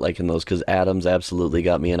about you not liking those because Adams absolutely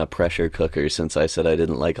got me in a pressure cooker since I said I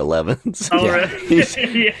didn't like 11s. Oh, Yeah.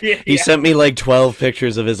 really? He sent me like 12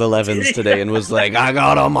 pictures of his 11s today and was like, I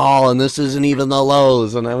got them all and this isn't even the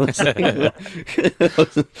lows. And I was like,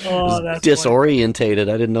 Oh, that's disorientated.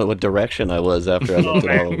 I didn't know what direction I was after I funny. Oh, looked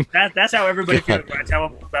at all of man. them. That's how everybody feels when I tell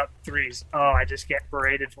them about threes. Oh, I just get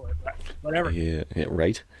berated for it. But whatever. Yeah,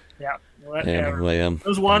 right? Yeah. Yeah, Whatever. well,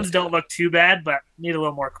 Those ones don't look too bad, but need a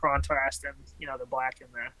little more contrast than the black and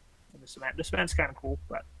the cement. The cement's kind of cool,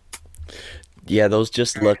 but yeah, those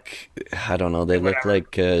just look, I don't know, they look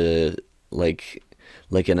Whatever. like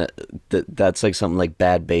in a, that's like something like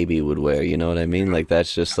Bad Baby would wear, you know what I mean? Like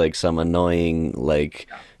that's just like some annoying, like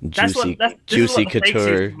this juicy is what the fakes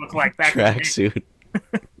couture used to look like back in the day. tracksuit.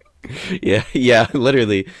 Yeah,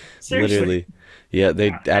 literally, Seriously. literally. Yeah,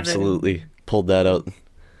 they then- absolutely pulled that out.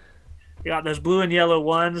 You got those blue and yellow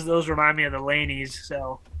ones. Those remind me of the Laneys,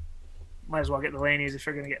 so might as well get the Laneys if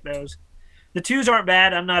you're going to get those. The twos aren't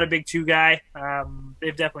bad. I'm not a big two guy.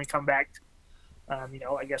 They've definitely come back. I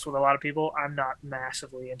guess with a lot of people, I'm not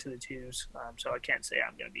massively into the twos, so I can't say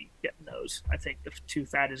I'm going to be getting those. I think the two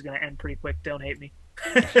fad is going to end pretty quick. Don't hate me.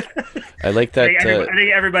 I like that. I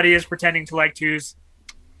think everybody is pretending to like twos.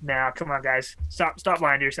 Nah, come on, guys. Stop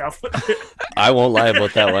lying to yourself. I won't lie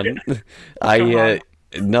about that one.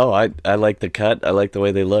 No, I like the cut. I like the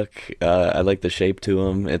way they look. I like the shape to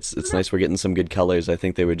them. It's nice. We're getting some good colors. I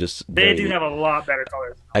think they were just They do have a lot better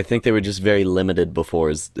colors. I think they were just very limited before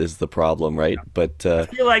is the problem, right? But I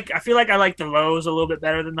feel like I like the lows a little bit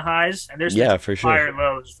better than the highs, and there's Yeah, some for sure. higher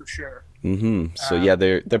lows for sure. So yeah,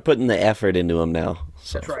 they're putting the effort into them now.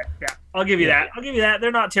 So That's right. Yeah, I'll give you that.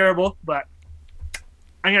 They're not terrible, but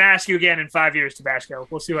I'm gonna ask you again in 5 years, Tabasco.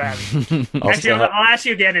 We'll see what happens. Actually, I'll ask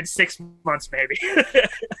you again in 6 months, maybe.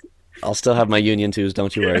 I'll still have my Union 2s.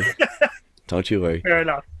 Don't you worry. Don't you worry. Fair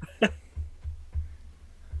enough. Yeah,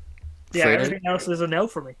 Fredo? everything else is a no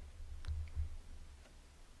for me.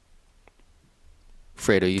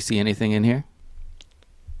 Fredo, you see anything in here?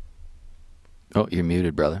 Oh, you're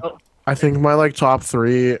muted, brother. Oh. I think my like top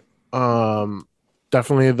three,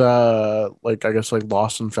 definitely the like I guess like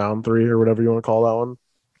Lost and Found 3 or whatever you want to call that one.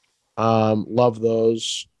 Love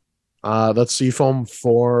those. That Seafoam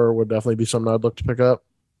 4 would definitely be something I'd look to pick up.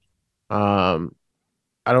 I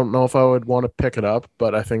don't know if I would want to pick it up,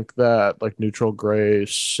 but I think that like Neutral Gray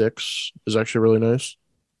 6 is actually really nice.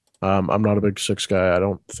 I'm not a big 6 guy. I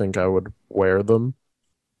don't think I would wear them.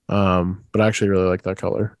 But I actually really like that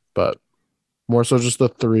color. But more so just the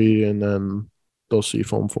 3 and then those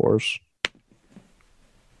Seafoam 4s.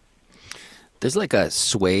 There's like a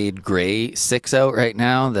suede gray 6 out right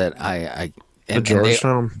now that The and they-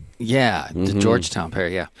 Georgetown. Yeah, the Georgetown pair,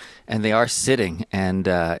 yeah. And they are sitting, and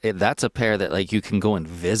that's a pair that, like, you can go and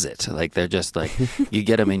visit. Like, they're just, like, you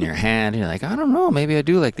get them in your hand, and you're like, I don't know, maybe I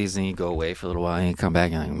do like these. And you go away for a little while, and you come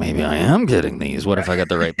back, and you're like, maybe I am getting these. What if I got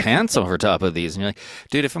the right pants over top of these? And you're like,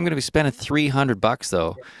 dude, if I'm going to be spending $300,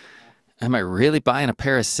 though, am I really buying a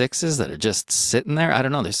pair of 6s that are just sitting there? I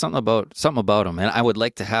don't know. There's something about them, and I'd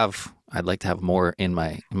like to have more in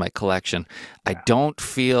my collection. I don't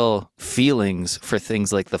feel feelings for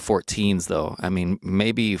things like the 14s, though. I mean,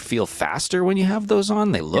 maybe you feel faster when you have those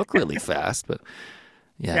on. They look really fast, but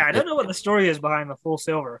yeah. Yeah, I don't know what the story is behind the full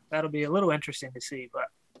silver. That'll be a little interesting to see, but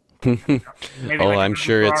maybe Oh, like I'm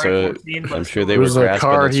sure it's Ferrari a. 14, but I'm sure still- they It were was a grasping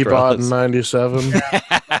car at he bought in straws. '97.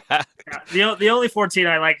 Yeah. The only 14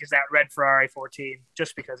 I like is that red Ferrari 14,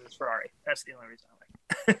 just because it's Ferrari. That's the only reason I like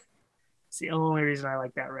it. It's the only reason I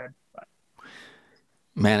like that red. But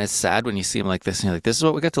Man, it's sad when you see them like this, and you're like, this is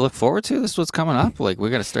what we got to look forward to? This is what's coming up? Like, we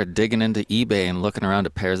got to start digging into eBay and looking around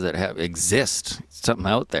at pairs that exist. Something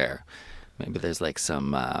out there. Maybe there's like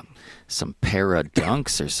some para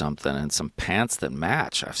dunks or something and some pants that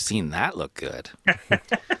match. I've seen that look good.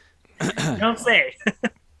 don't say.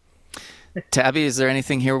 Tabby, is there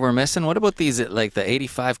anything here we're missing? What about these, like the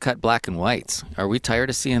 85 cut black and whites? Are we tired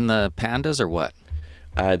of seeing the pandas or what?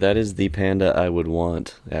 That is the panda I would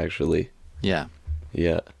want, actually. Yeah.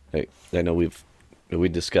 Yeah, I know we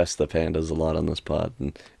discussed the pandas a lot on this pod,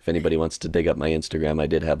 and if anybody wants to dig up my Instagram, I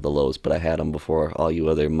did have the lows, but I had them before all you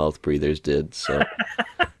other mouth breathers did, so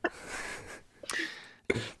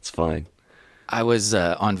it's fine. I was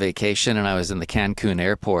on vacation and I was in the Cancun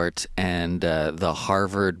airport, and the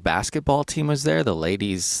Harvard basketball team was there,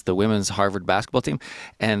 the women's Harvard basketball team,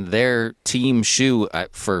 and their team shoe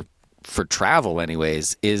for travel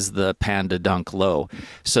anyways is the Panda Dunk Low.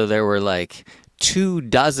 So there were like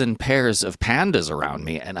 24 pairs of pandas around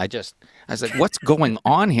me, and I I was like, what's going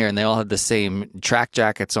on here? And they all had the same track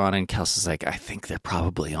jackets on. And Kelsey's like, I think they're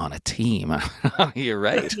probably on a team. You're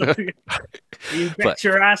right. You bet But-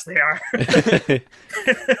 your ass they are.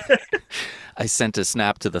 I sent a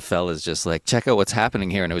snap to the fellas just like, check out what's happening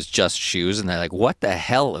here. And it was just shoes. And they're like, what the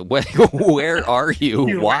hell? Where are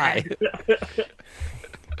you? Why?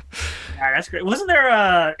 Yeah, that's great. Wasn't there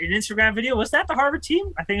an Instagram video? Was that the Harvard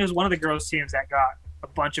team? I think it was one of the girls' teams that got a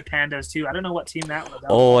bunch of pandas too. I don't know what team that was.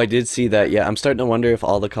 Oh, I did see that. Yeah, I'm starting to wonder if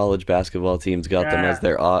all the college basketball teams got them Yeah. as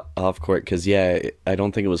their off court. Because I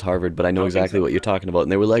don't think it was Harvard, but I know Don't think exactly so. what you're talking about.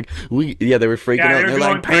 And they were like, they were freaking Yeah, out. they And were they're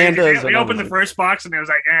going like crazy. pandas. They and I opened the was first box and it was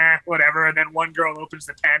like, whatever. And then one girl opens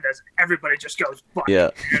the pandas. And everybody just goes, fuck. Yeah.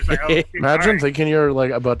 It's like, oh, Imagine all right. thinking you're like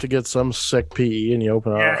about to get some sick PE and you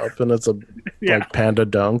open it Yeah. up and it's a Yeah. like panda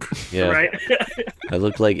dunk. Yeah, Right? I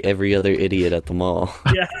look like every other idiot at the mall.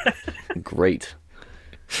 Yeah. Great.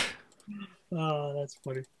 Oh, that's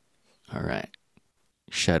funny. All right.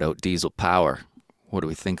 Shout out Diesel Power. What do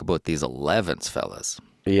we think about these 11s, fellas?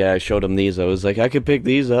 Yeah, I showed him these. I was like, I could pick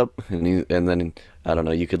these up, and then I don't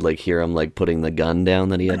know. You could like hear him like putting the gun down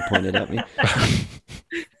that he had pointed at me.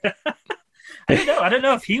 I don't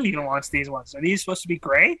know if he even wants these ones. Are these supposed to be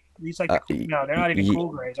gray? Are these like no, they're not even cool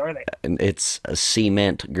grays, are they? And it's a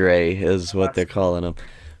cement gray is what they're calling them.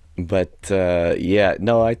 But yeah,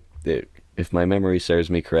 no, if my memory serves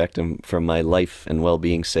me correct, and from my life and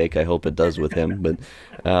well-being sake, I hope it does with him. But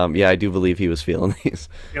yeah, I do believe he was feeling these.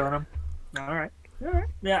 Feeling them. All right.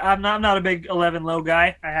 Yeah, I'm not a big 11 low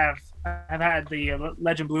guy. I've had the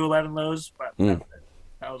Legend Blue 11 lows, but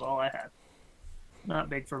that was all I had.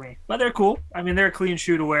 Not big for me, but they're cool. I mean, they're a clean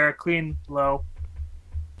shoe to wear, clean low.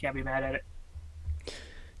 Can't be mad at it.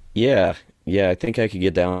 Yeah, I think I could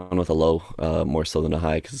get down with a low more so than a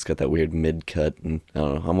high because it's got that weird mid cut, and I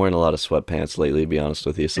don't know. I'm wearing a lot of sweatpants lately, to be honest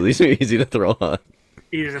with you, so these are easy to throw on.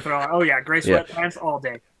 Easy to throw on. Oh yeah, gray Yeah. sweatpants all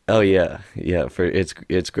day. Oh yeah, for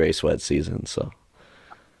it's gray sweat season, so.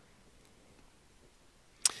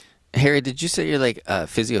 Harry, did you say you're like a I am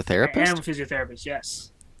physiotherapist? a physiotherapist.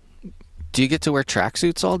 Yes. Do you get to wear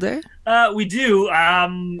tracksuits all day? We do. I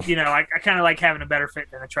kind of like having a better fit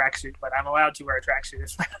than a tracksuit, but I'm allowed to wear a tracksuit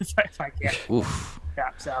if I can. Oof.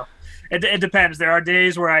 Yeah, so it depends. There are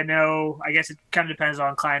days where I know, I guess it kind of depends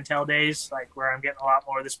on clientele days, like where I'm getting a lot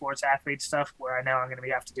more of the sports athlete stuff, where I know I'm going to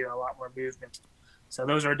have to do a lot more movement. So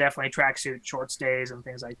those are definitely tracksuit shorts days and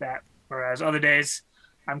things like that. Whereas other days,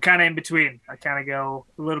 I'm kind of in between. I kind of go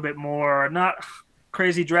a little bit more, not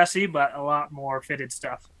crazy dressy, but a lot more fitted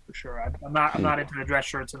stuff for sure. I'm not into the dress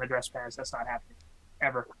shirts and the dress pants. That's not happening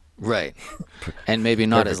ever. Right. And maybe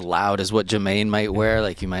not as loud as what Jermaine might wear.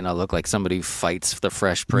 Like you might not look like somebody who fights the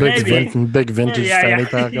Fresh Prince. Maybe. Big vintage fanny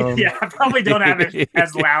pack on. Yeah, I probably don't have it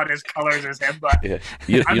as loud as colors as him, but Yeah,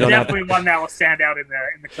 you I'm don't have definitely one that will stand out in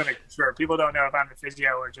the clinic for sure. People don't know if I'm a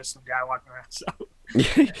physio or just some guy walking around. So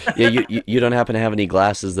yeah, you don't happen to have any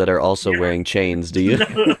glasses that are also wearing chains, do you?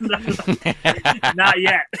 not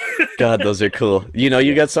yet. God, those are cool. You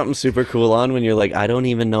got something super cool on when you're like, I don't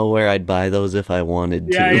even know where I'd buy those if I wanted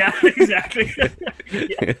to. Yeah, exactly.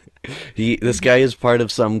 This guy is part of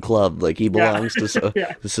some club. Like he belongs to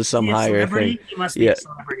Yeah. this is some He a higher celebrity? thing. He must be Yeah. a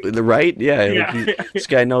celebrity. Right? Yeah. Yeah. This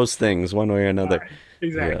guy knows things one way or another.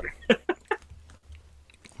 Exactly.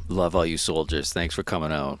 Love all you soldiers. Thanks for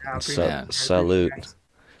coming out. I appreciate So- it. I Man, appreciate salute. it, guys.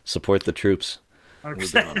 Support the troops. we've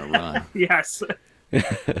 100%. been on a run Yes.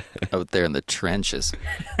 out there in the trenches.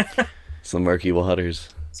 It's the murky waters.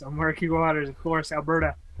 Some murky waters, of course.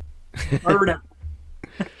 Alberta. Alberta.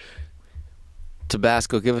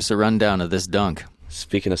 Tabasco, give us a rundown of this dunk.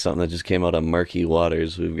 Speaking of something that just came out on murky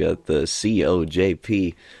waters, we've got the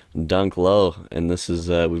COJP Dunk Low, and this is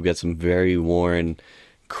we've got some very worn,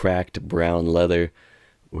 cracked brown leather.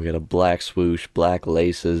 We got a black swoosh, black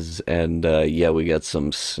laces, and we got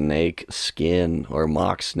some snake skin or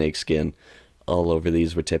mock snake skin all over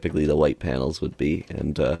these, where typically the white panels would be.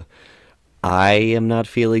 And I am not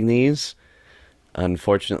feeling these.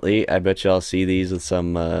 Unfortunately, I bet you I'll see these with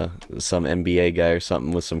some NBA guy or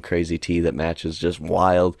something with some crazy tee that matches just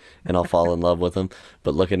wild, and I'll fall in love with them.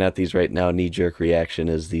 But looking at these right now, knee-jerk reaction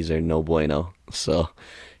is these are no bueno. So,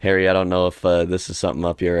 Harry, I don't know if this is something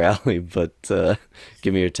up your alley, but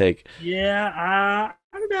give me your take. Yeah,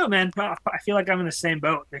 I don't know, man. I feel like I'm in the same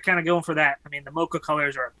boat. They're kind of going for that. I mean, the mocha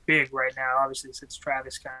colors are big right now, obviously, since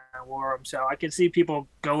Travis kind of wore them. So I can see people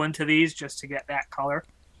go into these just to get that color.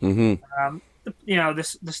 Mm-hmm.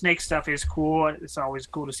 The snake stuff is cool. It's always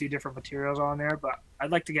cool to see different materials on there, but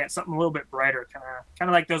I'd like to get something a little bit brighter, kind of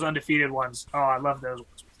like those undefeated ones. Oh, I love those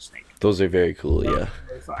ones with the snake. Those are very cool, Those yeah. are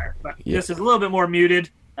very fire. But Yeah. this is a little bit more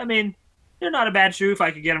muted. I mean, they're not a bad shoe. If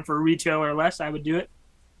I could get them for retail or less, I would do it.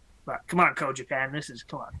 But come on, Code Japan.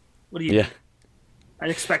 Come on. What do you? Yeah. I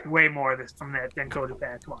expect way more from that than Code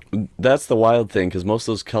Japan. Come on. That's the wild thing, because most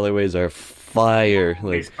of those colorways are fire.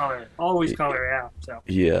 Always Like, color. Always color. Yeah. So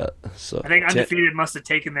yeah. So I think Undefeated must have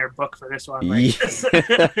taken their book for this one. Like,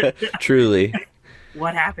 yeah. Truly.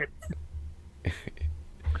 what happened?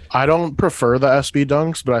 I don't prefer the SB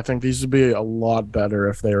dunks, but I think these would be a lot better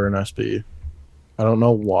if they were an SB. I don't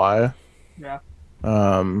know why. Yeah.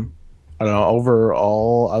 I don't know.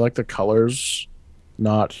 Overall, I like the colors.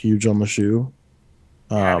 Not huge on the shoe.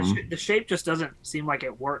 Yeah, the shape just doesn't seem like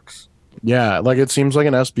it works. Yeah, like it seems like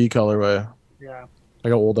an SB colorway, Yeah.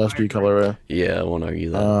 like an old SB colorway. Yeah, I won't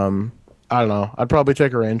argue that. I don't know. I'd probably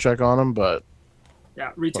take a rain check on them, but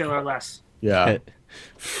Yeah. Retail or less. yeah,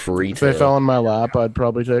 Free if they tail. fell in my lap, I'd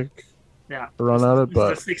probably take Yeah. a run at it.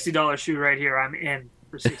 But It's a $60 shoe right here. I'm in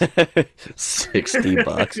for 60.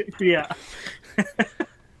 $60. Yeah.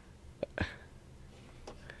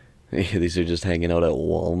 These are just hanging out at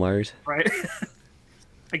Walmart. Right.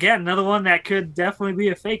 Again, another one that could definitely be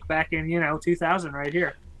a fake back in 2000 right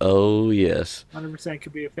here. Oh yes. 100%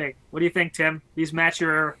 could be a fake. What do you think, Tim? These match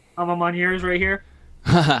your alma maters right here?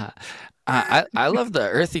 I love the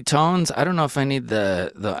earthy tones. I don't know if I need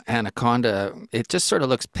the Anaconda. It just sort of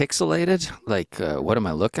looks pixelated. Like, what am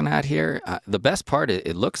I looking at here? The best part,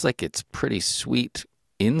 it looks like it's pretty sweet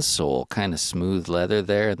insole, kind of smooth leather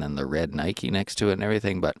there, and then the red Nike next to it and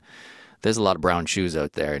everything. But there's a lot of brown shoes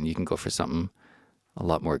out there, and you can go for something a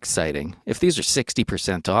lot more exciting. If these are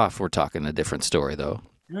 60% off, we're talking a different story, though.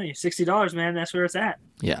 No, you're $60, man. That's where it's at.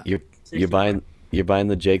 Yeah. You're buying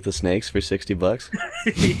the Jake the Snakes for $60?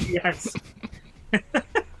 Yes.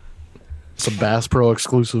 it's a Bass Pro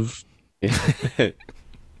exclusive. Don't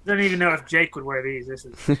even know if Jake would wear these. This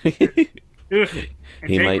is. Ugh. And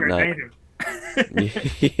He Jake might wears not. anything.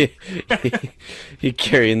 He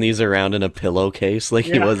carrying these around in a pillowcase like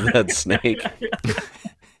he Yeah. was that snake.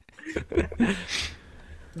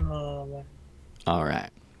 Oh, man. All right.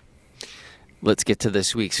 Let's get to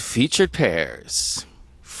this week's featured pairs.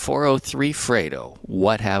 403 Fredo.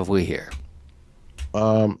 What have we here?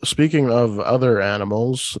 Speaking of other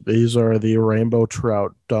animals, these are the rainbow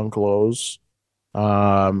trout dunk lows.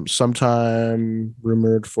 Sometime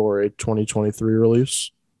rumored for a 2023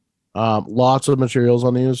 release. Lots of materials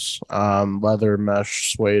on these. Leather,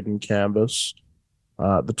 mesh, suede, and canvas.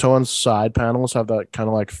 The toe and side panels have that kind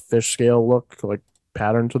of like fish scale look, like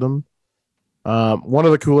pattern to them. One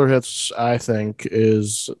of the cooler hits, I think,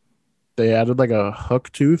 is they added like a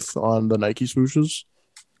hook tooth on the Nike swooshes.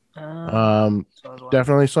 So I was wondering.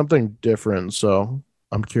 Definitely something different. So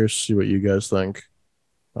I'm curious to see what you guys think.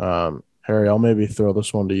 Harry, I'll maybe throw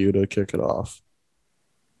this one to you to kick it off.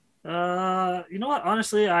 You know what?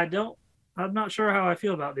 Honestly, I'm not sure how I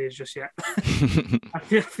feel about these just yet. I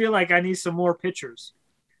feel like I need some more pictures.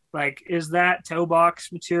 Like, is that toe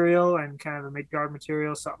box material and kind of the mid-guard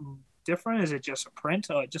material something different? Is it just a print?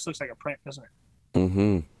 Oh, it just looks like a print, doesn't it?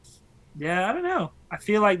 Mm-hmm. Yeah, I don't know. I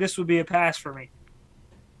feel like this would be a pass for me.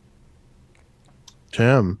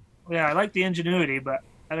 Tim. Yeah, I like the ingenuity, but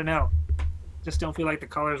I don't know. Just don't feel like the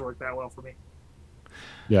colors work that well for me.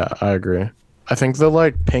 Yeah, I agree. I think the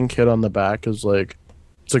like pink hit on the back is like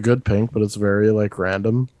it's a good pink, but it's very like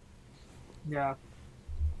random. Yeah.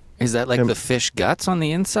 Is that like Tim- the fish guts on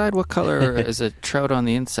the inside? What color is a trout on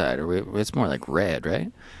the inside? Or it's more like red,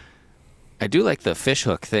 right? I do like the fish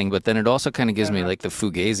hook thing, but then it also kind of gives me like the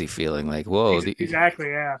Fugazi feeling. Like, whoa. Exactly,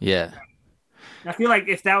 yeah. Yeah. I feel like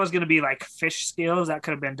if that was going to be like fish scales, that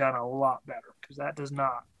could have been done a lot better because that does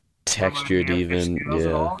not Textured remind me of fish even, scales at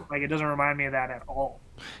yeah. all. Like, it doesn't remind me of that at all.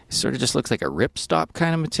 It sort of just looks like a ripstop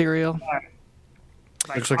kind of material.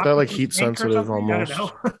 Looks like that, like, heat ink or sensitive something? I don't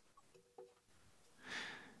almost. know.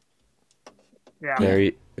 Yeah,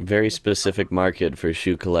 Very, very specific market for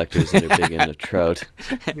shoe collectors that are big into trout.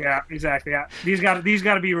 yeah, exactly. Yeah, these got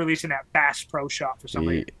to be releasing at Bass Pro Shop for some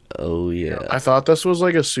reason. Oh yeah. I thought this was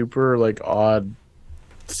like a super like odd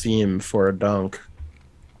theme for a dunk.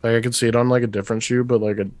 Like I could see it on like a different shoe, but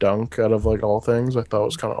like a dunk out of like all things, I thought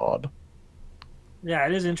was kind of odd. Yeah,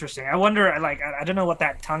 it is interesting. I wonder, like, I don't know what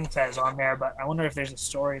that tongue says on there, but I wonder if there's a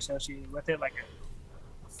story associated with it, like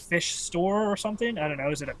a fish store or something. I don't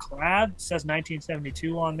know. Is it a collab? It says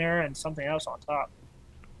 1972 on there and something else on top.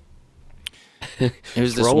 It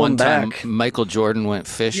was this Throw 'em one time back. Michael Jordan went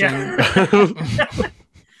fishing. Yeah.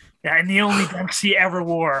 Yeah, and the only dunks he ever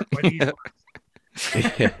wore were these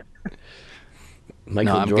ones. Yeah.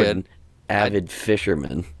 Michael I'm Jordan, good. avid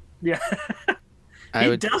fisherman. Yeah. I He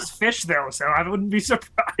would, does fish, though, so I wouldn't be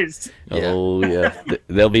surprised. Yeah. Oh yeah,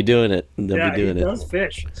 they'll be doing it. They'll Yeah, be doing he it. does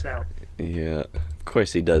fish, so. Yeah, of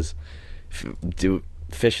course he does.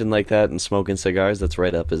 fishing like that and smoking cigars, that's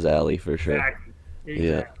right up his alley for sure. Exactly.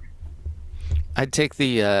 Yeah. I'd take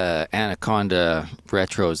the Anaconda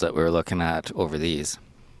retros that we were looking at over these.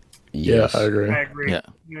 Yes. Yeah, I agree. I agree. Yeah.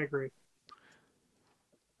 I agree.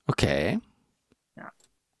 Okay. Yeah.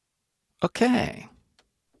 Okay.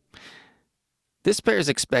 This pair is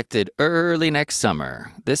expected early next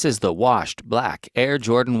summer. This is the washed black Air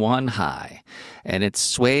Jordan 1 High, and it's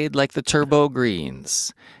suede like the Turbo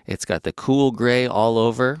Greens. It's got the cool gray all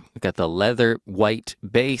over. It's got the leather white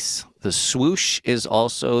base. The swoosh is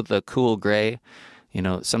also the cool gray. You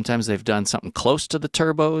know, sometimes they've done something close to the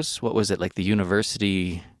Turbos. What was it, like the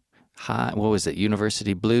University High? What was it,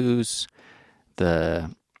 University Blues?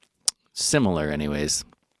 The similar, anyways.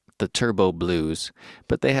 The Turbo Blues,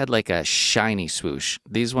 but they had like a shiny swoosh.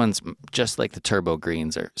 These ones, just like the Turbo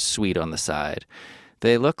Greens, are sweet on the side.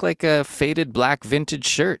 They look like a faded black vintage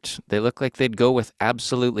shirt. They look like they'd go with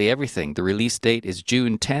absolutely everything. The release date is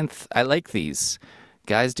June 10th. I like these.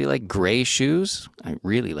 Guys, do you like gray shoes? I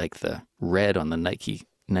really like the red on the Nike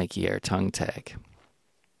Air tongue tag.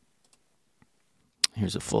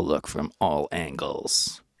 Here's a full look from all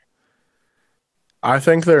angles. I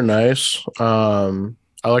think they're nice.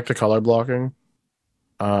 I like the color blocking.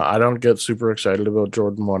 I don't get super excited about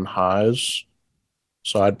Jordan 1 highs,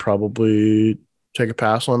 so I'd probably take a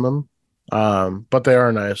pass on them. But they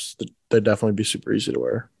are nice. They'd definitely be super easy to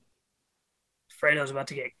wear. Fredo's about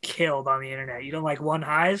to get killed on the internet. You don't like 1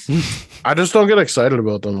 highs? I just don't get excited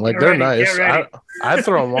about them. Like, Get they're ready, nice. get ready. I'd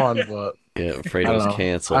throw them on, but Yeah, I don't Fredo's know.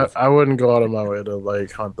 canceled. I wouldn't go out of my way to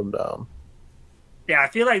like hunt them down. Yeah, I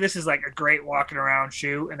feel like this is like a great walking around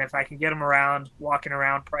shoe, and if I can get them around walking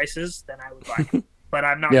around prices, then I would buy them. But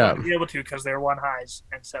I'm not Yeah. going to be able to because they're 1 highs,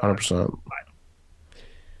 and so 100%.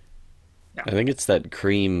 I think it's that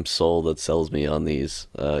cream sole that sells me on these.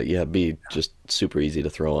 It'd be just super easy to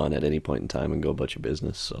throw on at any point in time and go about your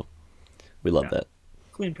business. So we love that.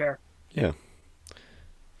 clean pair. Yeah.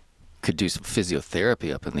 Could do some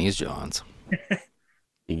physiotherapy up in these Johns.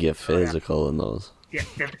 You get physical in those. Yeah,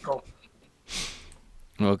 difficult.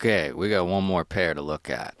 Okay, we got one more pair to look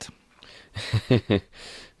at.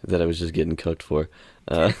 That I was just getting cooked for.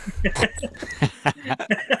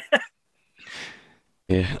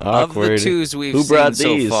 Yeah, awkward. Of the twos we've Who seen brought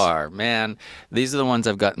so these? far, man, these are the ones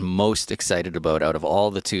I've gotten most excited about out of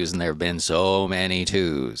all the twos, and there have been so many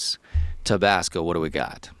twos. Tabasco, what do we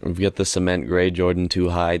got? We've got the cement gray Jordan 2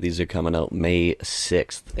 High. These are coming out May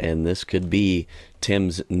 6th, and this could be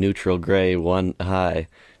Tim's neutral gray 1 High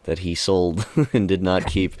that he sold and did not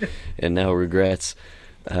keep and now regrets.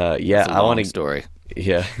 Yeah, It's a I want long to. story.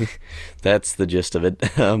 Yeah, that's the gist of it.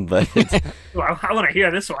 But Well, I want to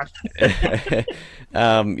hear this one.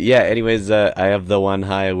 yeah. Anyways, I have the 1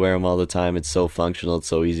 High. I wear them all the time. It's so functional. It's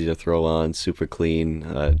so easy to throw on. Super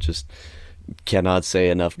clean. Just cannot say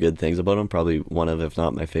enough good things about them. Probably one of, if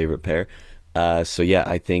not my favorite pair. So yeah,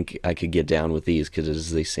 I think I could get down with these because it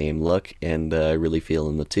is the same look, and I really feel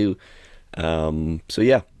in the two. So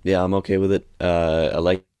yeah, I'm okay with it. I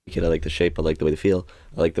like it. I like the shape. I like the way they feel.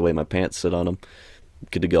 I like the way my pants sit on them.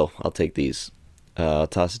 Good to go. I'll take these. I'll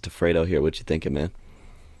toss it to Fredo here. What you thinking, man?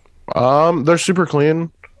 They're super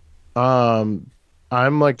clean. I'm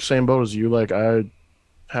like same boat as you. Like, I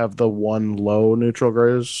have the 1 low neutral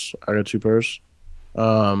grays. I got 2 pairs.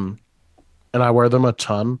 And I wear them a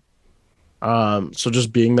ton. So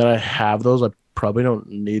just being that I have those, I probably don't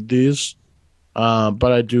need these.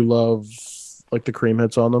 But I do love like the cream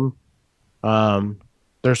hits on them.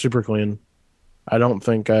 They're super clean. I don't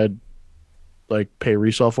think I'd like pay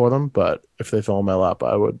resale for them, but if they fell in my lap,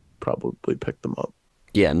 I would probably pick them up.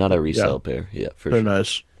 Yeah, not a resale pair. Yeah, for They're sure.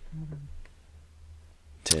 nice.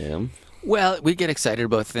 Tim. Well, we get excited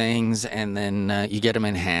about things, and then you get them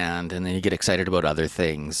in hand, and then you get excited about other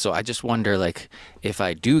things. So I just wonder, like, if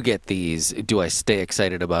I do get these, do I stay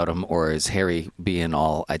excited about them, or is Harry being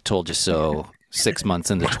all "I told you so" 6 months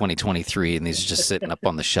into 2023, and these are just sitting up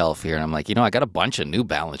on the shelf here, and I'm like, I got a bunch of New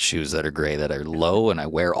Balance shoes that are gray that are low, and I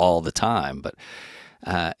wear all the time, but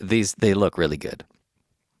they look really good.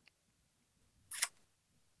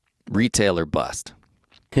 Retail or bust.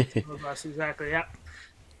 That's exactly, yeah.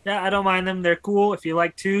 Yeah, I don't mind them. They're cool. If you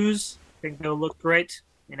like twos, I think they'll look great.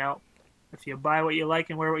 If you buy what you like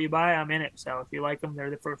and wear what you buy, I'm in it. So if you like them, they're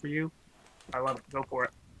there for you. I love it. Go for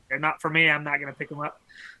it. They're not for me. I'm not going to pick them up.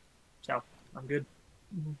 So I'm good.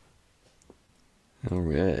 All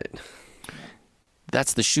right.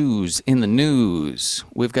 That's the shoes in the news.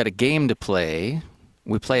 We've got a game to play.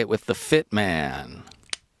 We play it with the Fit Man.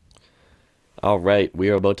 All right,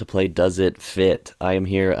 we are about to play Does It Fit? I am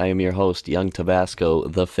here. I am your host, Young Tabasco,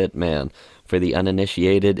 the Fit Man. For the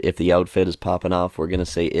uninitiated, if the outfit is popping off, we're going to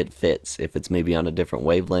say it fits. If it's maybe on a different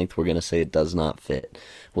wavelength, we're going to say it does not fit.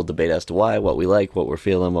 We'll debate as to why, what we like, what we're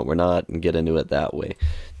feeling, what we're not, and get into it that way.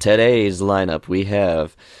 Today's lineup, we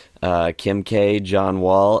have Kim K, John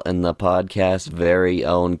Wall, and the podcast's very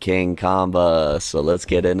own King Kamba. So let's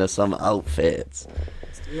get into some outfits.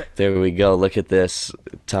 There we go. Look at this.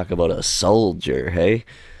 Talk about a soldier, hey?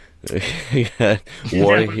 She's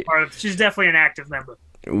definitely an active member.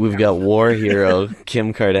 We've got war hero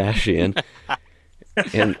Kim Kardashian,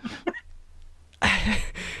 and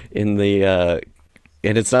and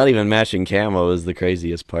it's not even matching camo is the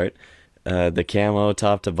craziest part. The camo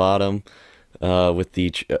top to bottom, with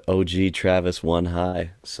the OG Travis 1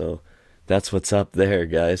 high. So that's what's up there,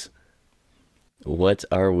 guys. What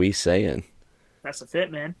are we saying? That's the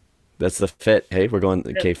fit, man. That's the fit. Hey, we're going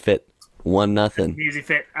okay. Fit 1-0. Easy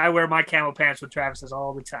fit. I wear my camo pants with Travis's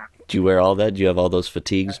all the time. Do you wear all that? Do you have all those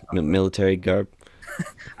fatigues, military garb?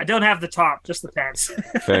 I don't have the top, just the pants.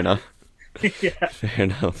 Fair enough. Yeah. Fair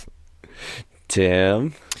enough.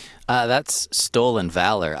 Tim? That's stolen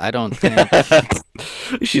valor. I don't think...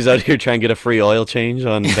 She's out here trying to get a free oil change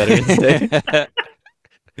on Veterans Day.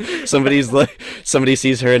 Somebody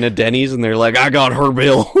sees her in a Denny's and they're like, I got her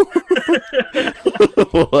bill.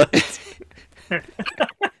 What?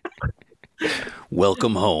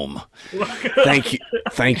 Welcome home. Thank you.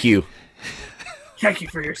 Thank you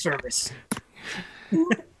for your service.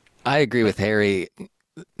 I agree with Harry.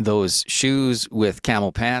 Those shoes with camo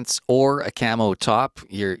pants or a camo top,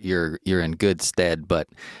 you're in good stead. But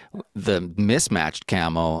the mismatched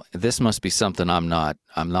camo, this must be something I'm not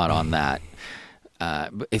on that.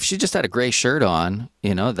 If she just had a gray shirt on,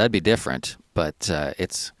 that'd be different. But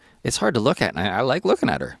it's hard to look at, and I like looking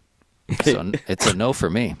at her. So it's a no for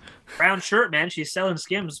me. Brown shirt, man. She's selling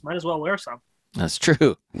Skims. Might as well wear some. That's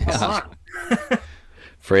true. Yeah.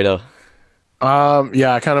 Fredo.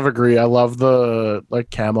 Yeah, I kind of agree. I love the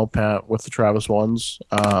camo pant with the Travis ones.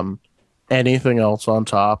 Anything else on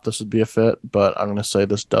top, this would be a fit, but I'm gonna say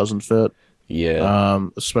this doesn't fit. Yeah.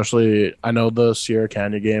 Especially I know the Sierra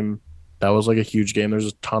Canyon game, that was a huge game. There's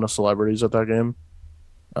a ton of celebrities at that game.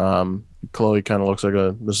 Chloe kind of looks like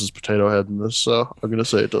a Mrs. Potato Head in this, so I'm gonna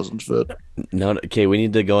say it doesn't fit. No, okay, we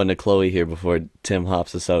need to go into Chloe here before Tim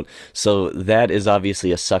hops us out. So that is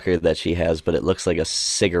obviously a sucker that she has, but it looks like a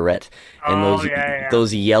cigarette, and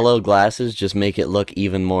those yellow glasses just make it look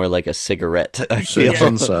even more like a cigarette. I feel. It's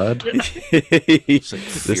inside. This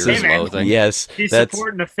is loathing. Yes, He's that's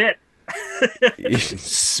supporting the fit.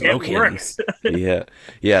 smoking. It works.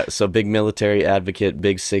 Yeah. So big military advocate,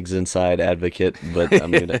 big SIGs inside advocate, but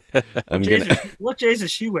I'm gonna. What J's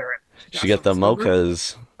is she wearing? She got the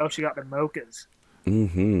mochas. Oh, she got the mochas.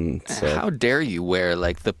 Mm-hmm. So. How dare you wear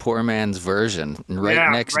the poor man's version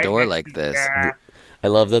next door like this? Yeah. I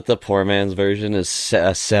love that the poor man's version is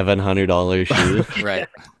a $700 shoe. Right.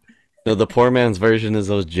 No, the poor man's version is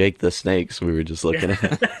those Jake the Snakes we were just looking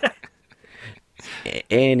at.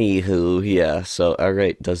 Anywho, yeah. So, all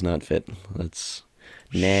right, does not fit. Let's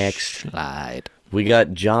next. Slide. We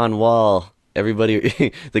got John Wall.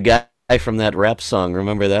 Everybody, the guy from that rap song.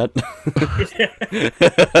 Remember that?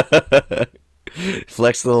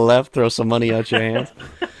 Flex to the left, throw some money out your hands.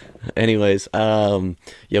 Anyways,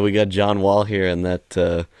 yeah, we got John Wall here, and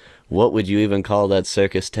that. What would you even call that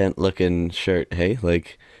circus tent looking shirt? Hey,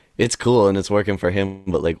 it's cool and it's working for him,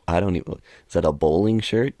 but I don't even. Is that a bowling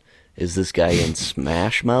shirt? Is this guy in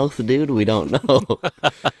Smash Mouth, dude? We don't know.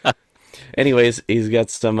 Anyways, he's got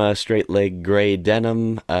some straight leg gray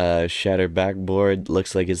denim, shattered backboard.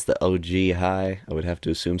 Looks like it's the OG high. I would have to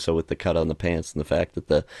assume so with the cut on the pants and the fact that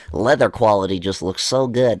the leather quality just looks so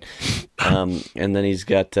good. And then he's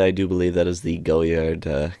got, I do believe that is the Goyard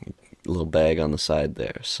little bag on the side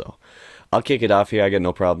there. So I'll kick it off here. I got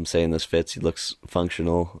no problem saying this fits. He looks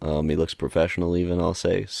functional. He looks professional even, I'll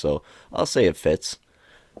say. So I'll say it fits.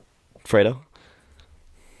 Fredo?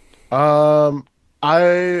 I'm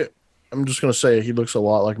just gonna say he looks a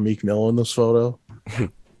lot like Meek Mill in this photo.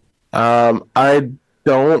 I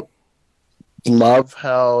don't love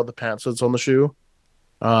how the pants sits on the shoe,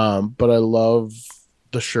 but I love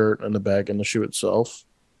the shirt and the bag and the shoe itself.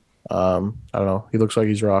 I don't know. He looks like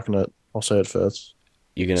he's rocking it. I'll say it fits.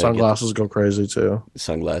 You're gonna Sunglasses go crazy too.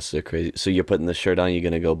 Sunglasses are crazy. So you're putting the shirt on. You're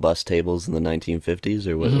gonna go bust tables in the 1950s,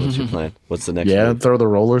 or what's your plan? What's the next? Yeah, move? throw the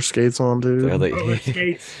roller skates on, dude. Roller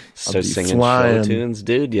skates. Start singing flying. show tunes,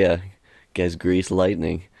 dude. Yeah, guys, grease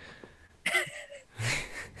lightning.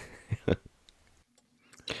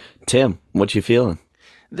 Tim, what you feeling?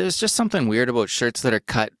 There's just something weird about shirts that are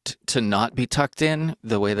cut to not be tucked in,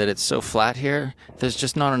 the way that it's so flat here. There's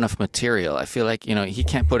just not enough material. I feel like, he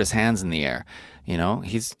can't put his hands in the air.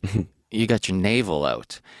 He's you got your navel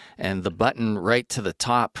out, and the button right to the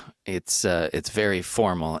top. It's very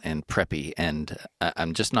formal and preppy, and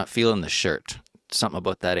I'm just not feeling the shirt. Something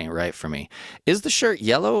about that ain't right for me. Is the shirt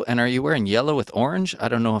yellow, and are you wearing yellow with orange? I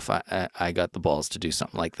don't know if I got the balls to do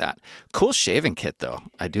something like that. Cool shaving kit though.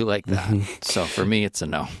 I do like that. So for me, it's a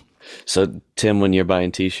no. So, Tim, when you're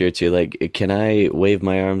buying T-shirts, you're like, "Can I wave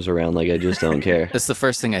my arms around like I just don't care?" That's the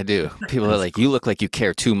first thing I do. People are like, "You look like you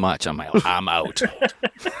care too much." I'm like, "I'm out."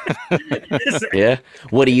 Yeah.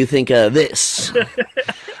 What do you think of this?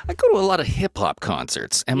 I go to a lot of hip hop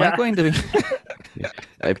concerts. Am I going to be?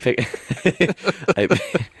 I pick, I,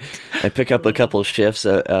 I pick up a couple shifts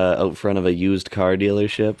out front of a used car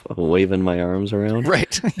dealership, waving my arms around.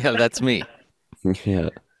 Right. Yeah, that's me. Yeah.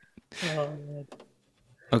 Oh, man.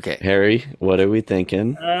 Okay. Harry, what are we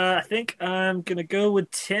thinking? I think I'm gonna go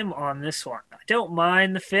with Tim on this one. I don't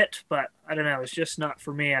mind the fit, but I don't know. It's just not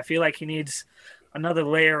for me. I feel like he needs another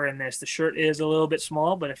layer in this. The shirt is a little bit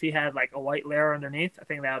small, but if he had like a white layer underneath, I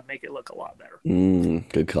think that would make it look a lot better.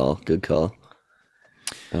 Good call. Good call.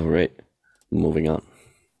 All right. Moving on.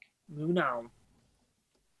 Moving on.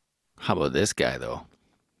 How about this guy though?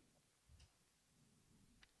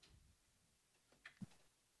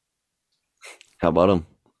 How about him?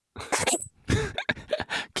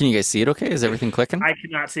 Can you guys see it okay? Is everything clicking? I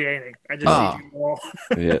cannot see anything. I just Oh. see the wall.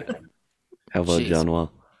 Yeah. How about Jeez. John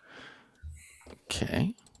Wall?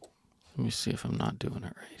 Okay. Let me see if I'm not doing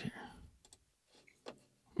it right here.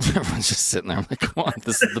 Everyone's just sitting there. I'm like, come on,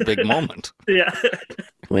 this is the big moment. Yeah.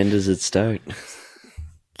 When does it start?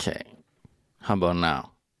 Okay. How about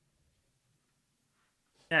now?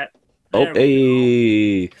 Yeah. Oh, There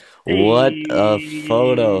we hey. What a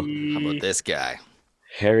photo. How about this guy?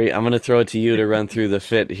 Harry, I'm going to throw it to you to run through the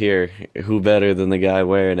fit here. Who better than the guy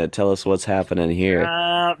wearing it? Tell us what's happening here.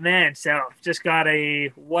 Man, so just got a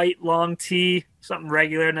white long tee, something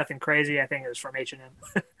regular, nothing crazy. I think it was from H&M.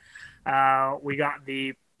 We got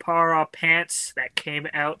the Para pants that came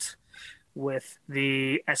out with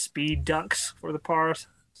the SB Dunks for the Para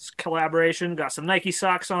collaboration. Got some Nike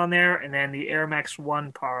socks on there, and then the Air Max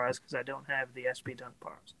 1 Paras because I don't have the SB Dunk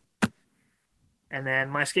Paras. And then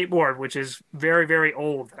my skateboard, which is very, very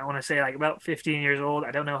old. I want to say like about 15 years old.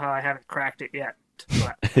 I don't know how I haven't cracked it yet,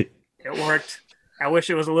 but it worked. I wish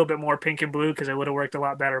it was a little bit more pink and blue because it would have worked a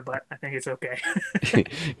lot better, but I think it's okay.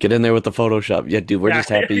 Get in there with the Photoshop. Yeah, dude, we're just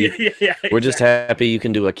happy. We're just happy you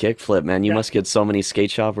can do a kickflip, man. You must get so many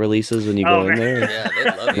skate shop releases when you go in there. Yeah, they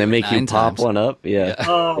love you. They make you 9 pop times. one up. Yeah.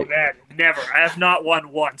 Oh, man, never. I have not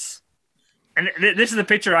won once. And this is the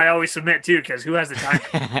picture I always submit, too, because who has the time?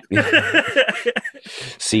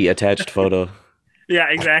 See attached photo. Yeah,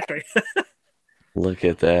 exactly. Look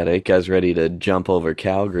at that. Eight guys ready to jump over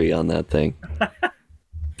Calgary on that thing.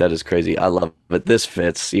 That is crazy. I love it. This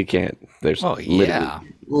fits. You can't. There's Oh, yeah.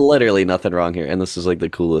 literally nothing wrong here. And this is like the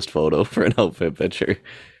coolest photo for an outfit picture.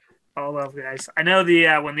 All love, guys. I know the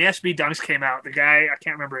when the SB Dunks came out, the guy, I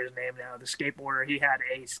can't remember his name now, the skateboarder, he had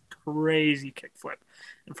a crazy kickflip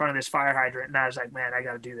in front of this fire hydrant. And I was like, man, I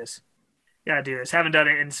got to do this. Got to do this. Haven't done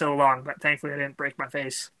it in so long, but thankfully I didn't break my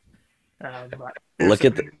face. But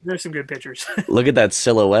there's some good pictures. Look at that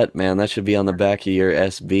silhouette, man. That should be on the back of your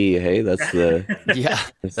SB. Hey, that's the Yeah,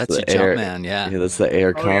 that's the your air, jump man. Yeah. that's the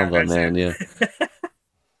air Oh, yeah, combo, that's man. it. Yeah.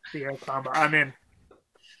 The air combo. I'm in.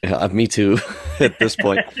 Yeah, me too. At this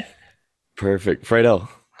point, perfect. Fredo.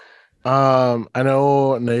 I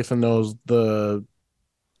know Nathan knows that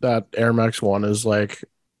Air Max 1 is like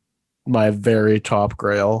my very top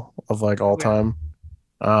grail of like all time.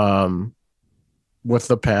 With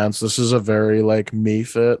the pants, this is a very like me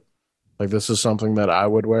fit. Like this is something that I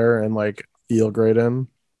would wear and like feel great in.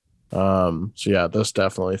 So yeah, this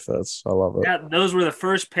definitely fits. I love it. Yeah, those were the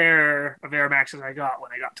first pair of Air Maxes I got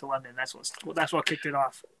when I got to London. That's what kicked it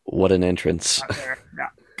off. What an entrance. Out there. Yeah.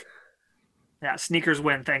 Yeah, sneakers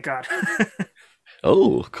win, thank God.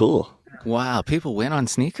 Oh, cool. Wow, people win on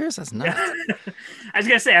sneakers? That's nuts. I was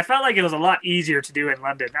gonna say I felt like it was a lot easier to do in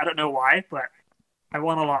London. I don't know why, but I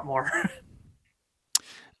won a lot more.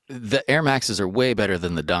 The Air Maxes are way better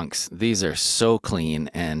than the Dunks. These are so clean,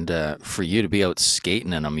 and for you to be out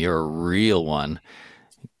skating in them, you're a real one.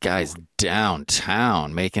 Guys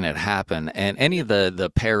downtown making it happen. And any of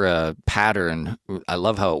the para pattern, I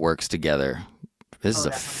love how it works together. This is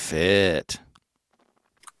a fit.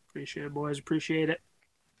 Appreciate it, boys. Appreciate it.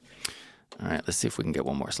 All right, let's see if we can get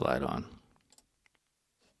one more slide on.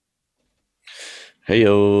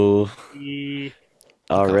 Hey-yo.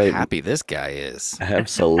 All Look right. how happy this guy is.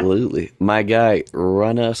 Absolutely. My guy,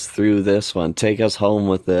 run us through this one. Take us home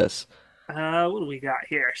with this. What do we got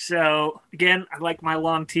here? So again, I like my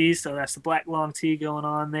long tees, so that's the black long tee going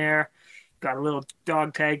on there. Got a little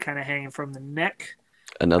dog tag kind of hanging from the neck.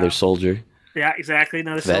 Another soldier. Yeah, exactly.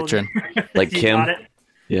 Another Veteran. soldier. Like You Kim. got it.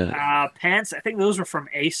 Yeah. Pants. I think those were from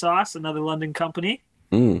ASOS, another London company.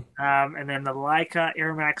 Mm. And then the Leica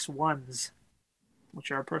Air Max 1s,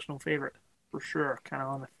 which are a personal favorite for sure, kind of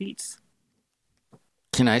on the feet.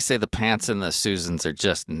 Can I say the pants and the Susans are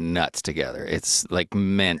just nuts together? It's like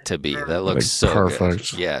meant to be. That looks Like, so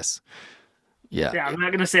perfect. good. Yes. Yeah. Yeah, I'm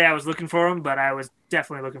not gonna say I was looking for them, but I was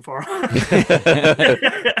definitely looking for them.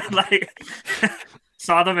 Like,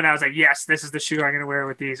 saw them and I was like, yes, this is the shoe I'm gonna wear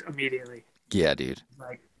with these immediately. Yeah, dude.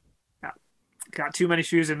 Like, yeah. Got too many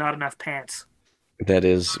shoes and not enough pants. That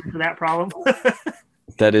is For that problem.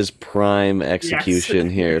 prime execution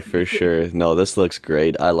here for sure. No, this looks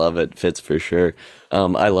great. I love it. Fits for sure.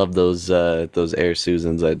 I love those Air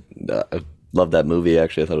Susans. I love that movie.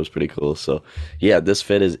 Actually, I thought it was pretty cool. So yeah, this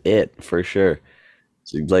fit is it for sure.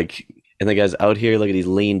 So, like, and the guy's out here. Look at, he's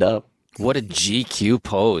leaned up. What a GQ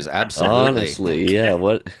pose. Absolutely. Honestly, yeah.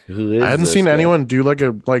 Who is? I hadn't this seen guy? anyone do like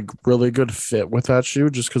a really good fit with that shoe,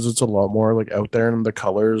 just because it's a lot more like out there, and the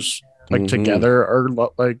colors like Mhm. together are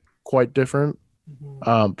like quite different.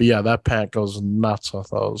 Mhm. But yeah, that pant goes nuts with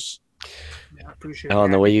those. Yeah, I appreciate Oh,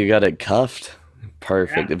 and the that. way you got it cuffed,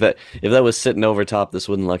 perfect. Yeah. If that was sitting over top, this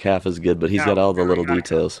wouldn't look half as good. But he's No, got all the no, little you got it.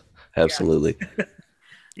 details. Absolutely.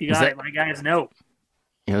 You Is got that- it. My guys know.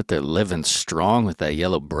 You're out there living strong with that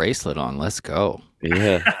yellow bracelet on. Let's go.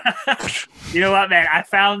 Yeah. You know what, man? I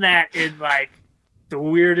found that in like the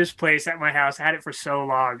weirdest place at my house. I had it for so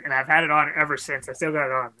long, and I've had it on ever since. I still got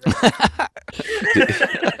it on.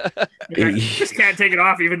 I just can't take it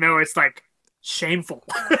off, even though it's like shameful.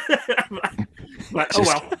 But oh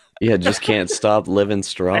well, Yeah, just can't stop living I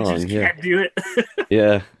strong. just Yeah. can't do it.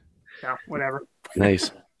 Yeah. No, whatever.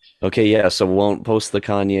 Nice. Okay, yeah, so won't post the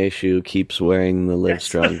Kanye shoe, keeps wearing the Live Yes.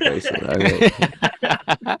 Strong bracelet. All right.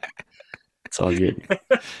 It's all good.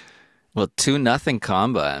 Well, 2-0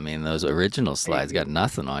 combo. I mean, those original slides got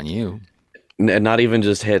nothing on you. And not even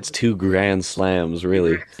just hits, 2 grand slams,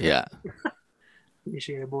 really. Yeah.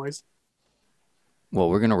 Appreciate it, boys. Well,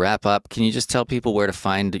 we're going to wrap up. Can you just tell people where to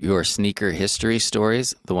find your sneaker history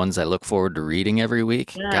stories, the ones I look forward to reading every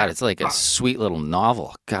week? Yeah. God, it's like a sweet little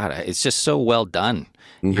novel. God, it's just so well done.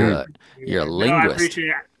 Mhm. You're a No, I linguist. appreciate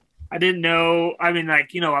it. I didn't know. I mean,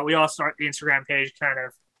 like, you know what? We all start the Instagram page kind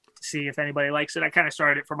of to see if anybody likes it. I kind of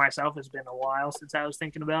started it for myself. It's been a while since I was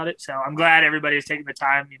thinking about it. So I'm glad everybody's taking the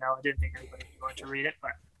time. You know, I didn't think anybody was going to read it,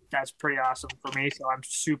 but that's pretty awesome for me. So I'm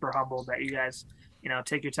super humbled that you guys, you know,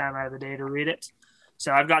 take your time out of the day to read it.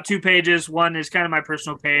 So I've got 2 pages. One is kind of my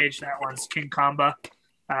personal page. That one's King Kamba,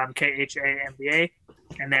 KHAMBA.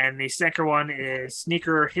 And then the second one is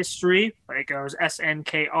Sneaker History. It goes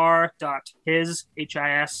snkr.his.tory,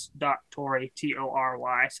 Tory.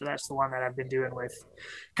 So that's the one that I've been doing with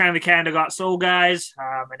kind of the Canada Got Soul guys.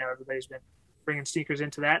 I know everybody's been bringing sneakers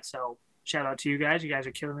into that. So shout out to you guys. You guys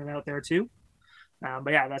are killing it out there too.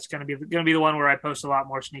 But yeah, that's gonna be the one where I post a lot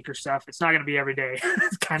more sneaker stuff. It's not gonna be every day.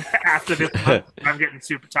 It's kind of after this month. I'm getting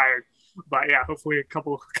super tired. But yeah, hopefully a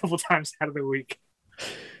couple times out of the week.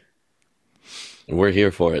 We're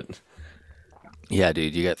here for it. Yeah,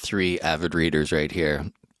 dude, you got 3 avid readers right here.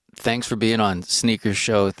 Thanks for being on Sneakers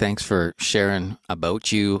Show. Thanks for sharing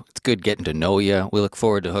about you. It's good getting to know you. We look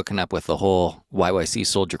forward to hooking up with the whole YYC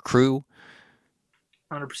Soldier crew.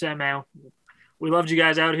 100%, man. We loved you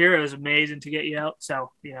guys out here. It was amazing to get you out.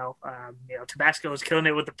 So, Tabasco was killing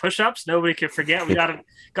it with the push-ups. Nobody can forget. We got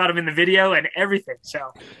him in the video and everything.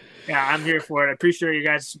 So, yeah, I'm here for it. I appreciate you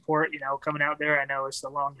guys' support, coming out there. I know it's a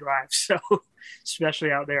long drive, so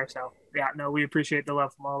especially out there. So, yeah, no, we appreciate the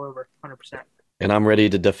love from all over, 100%. And I'm ready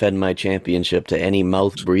to defend my championship to any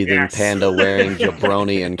mouth-breathing, Yes. panda-wearing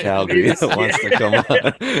jabroni in Calgary that wants to come on.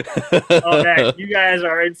 Oh, man, you guys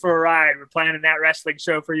are in for a ride. We're planning that wrestling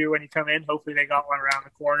show for you when you come in. Hopefully they got one around the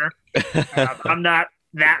corner. I'm not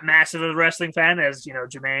that massive of a wrestling fan as,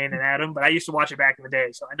 Jermaine and Adam, but I used to watch it back in the day.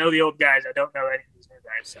 So I know the old guys. I don't know any of these new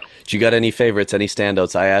guys. So Do you got any favorites, any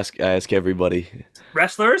standouts? I ask everybody.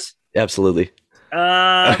 wrestlers? Absolutely.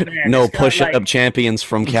 Man, No it's got, push-up champions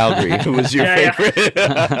from Calgary. Who was your Yeah, yeah. favorite?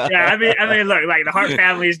 Yeah, I mean, look, like the Hart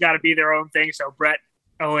family's got to be their own thing. So Brett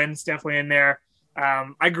Owens definitely in there.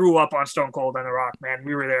 I grew up on Stone Cold and The Rock, man.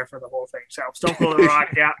 We were there for the whole thing. So Stone Cold and The Rock,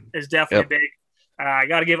 yeah, is definitely big. I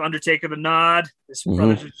got to give Undertaker the nod. This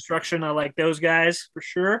Brothers of Destruction, I like those guys for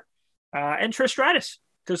sure. And Trish Stratus,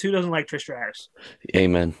 because who doesn't like Trish Stratus?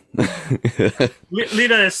 Amen.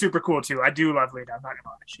 Lita is super cool too. I do love Lita. I'm not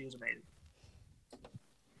gonna lie, she's amazing.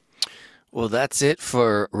 Well, that's it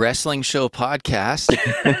for Wrestling Show Podcast.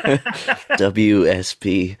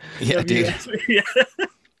 WSP. Yeah, dude. Yeah.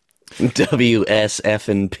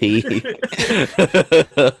 WSF&P.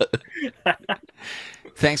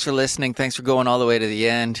 Thanks for listening. Thanks for going all the way to the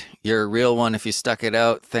end. You're a real one if you stuck it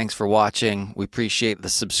out. Thanks for watching. We appreciate the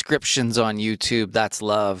subscriptions on YouTube. That's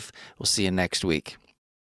love. We'll see you next week.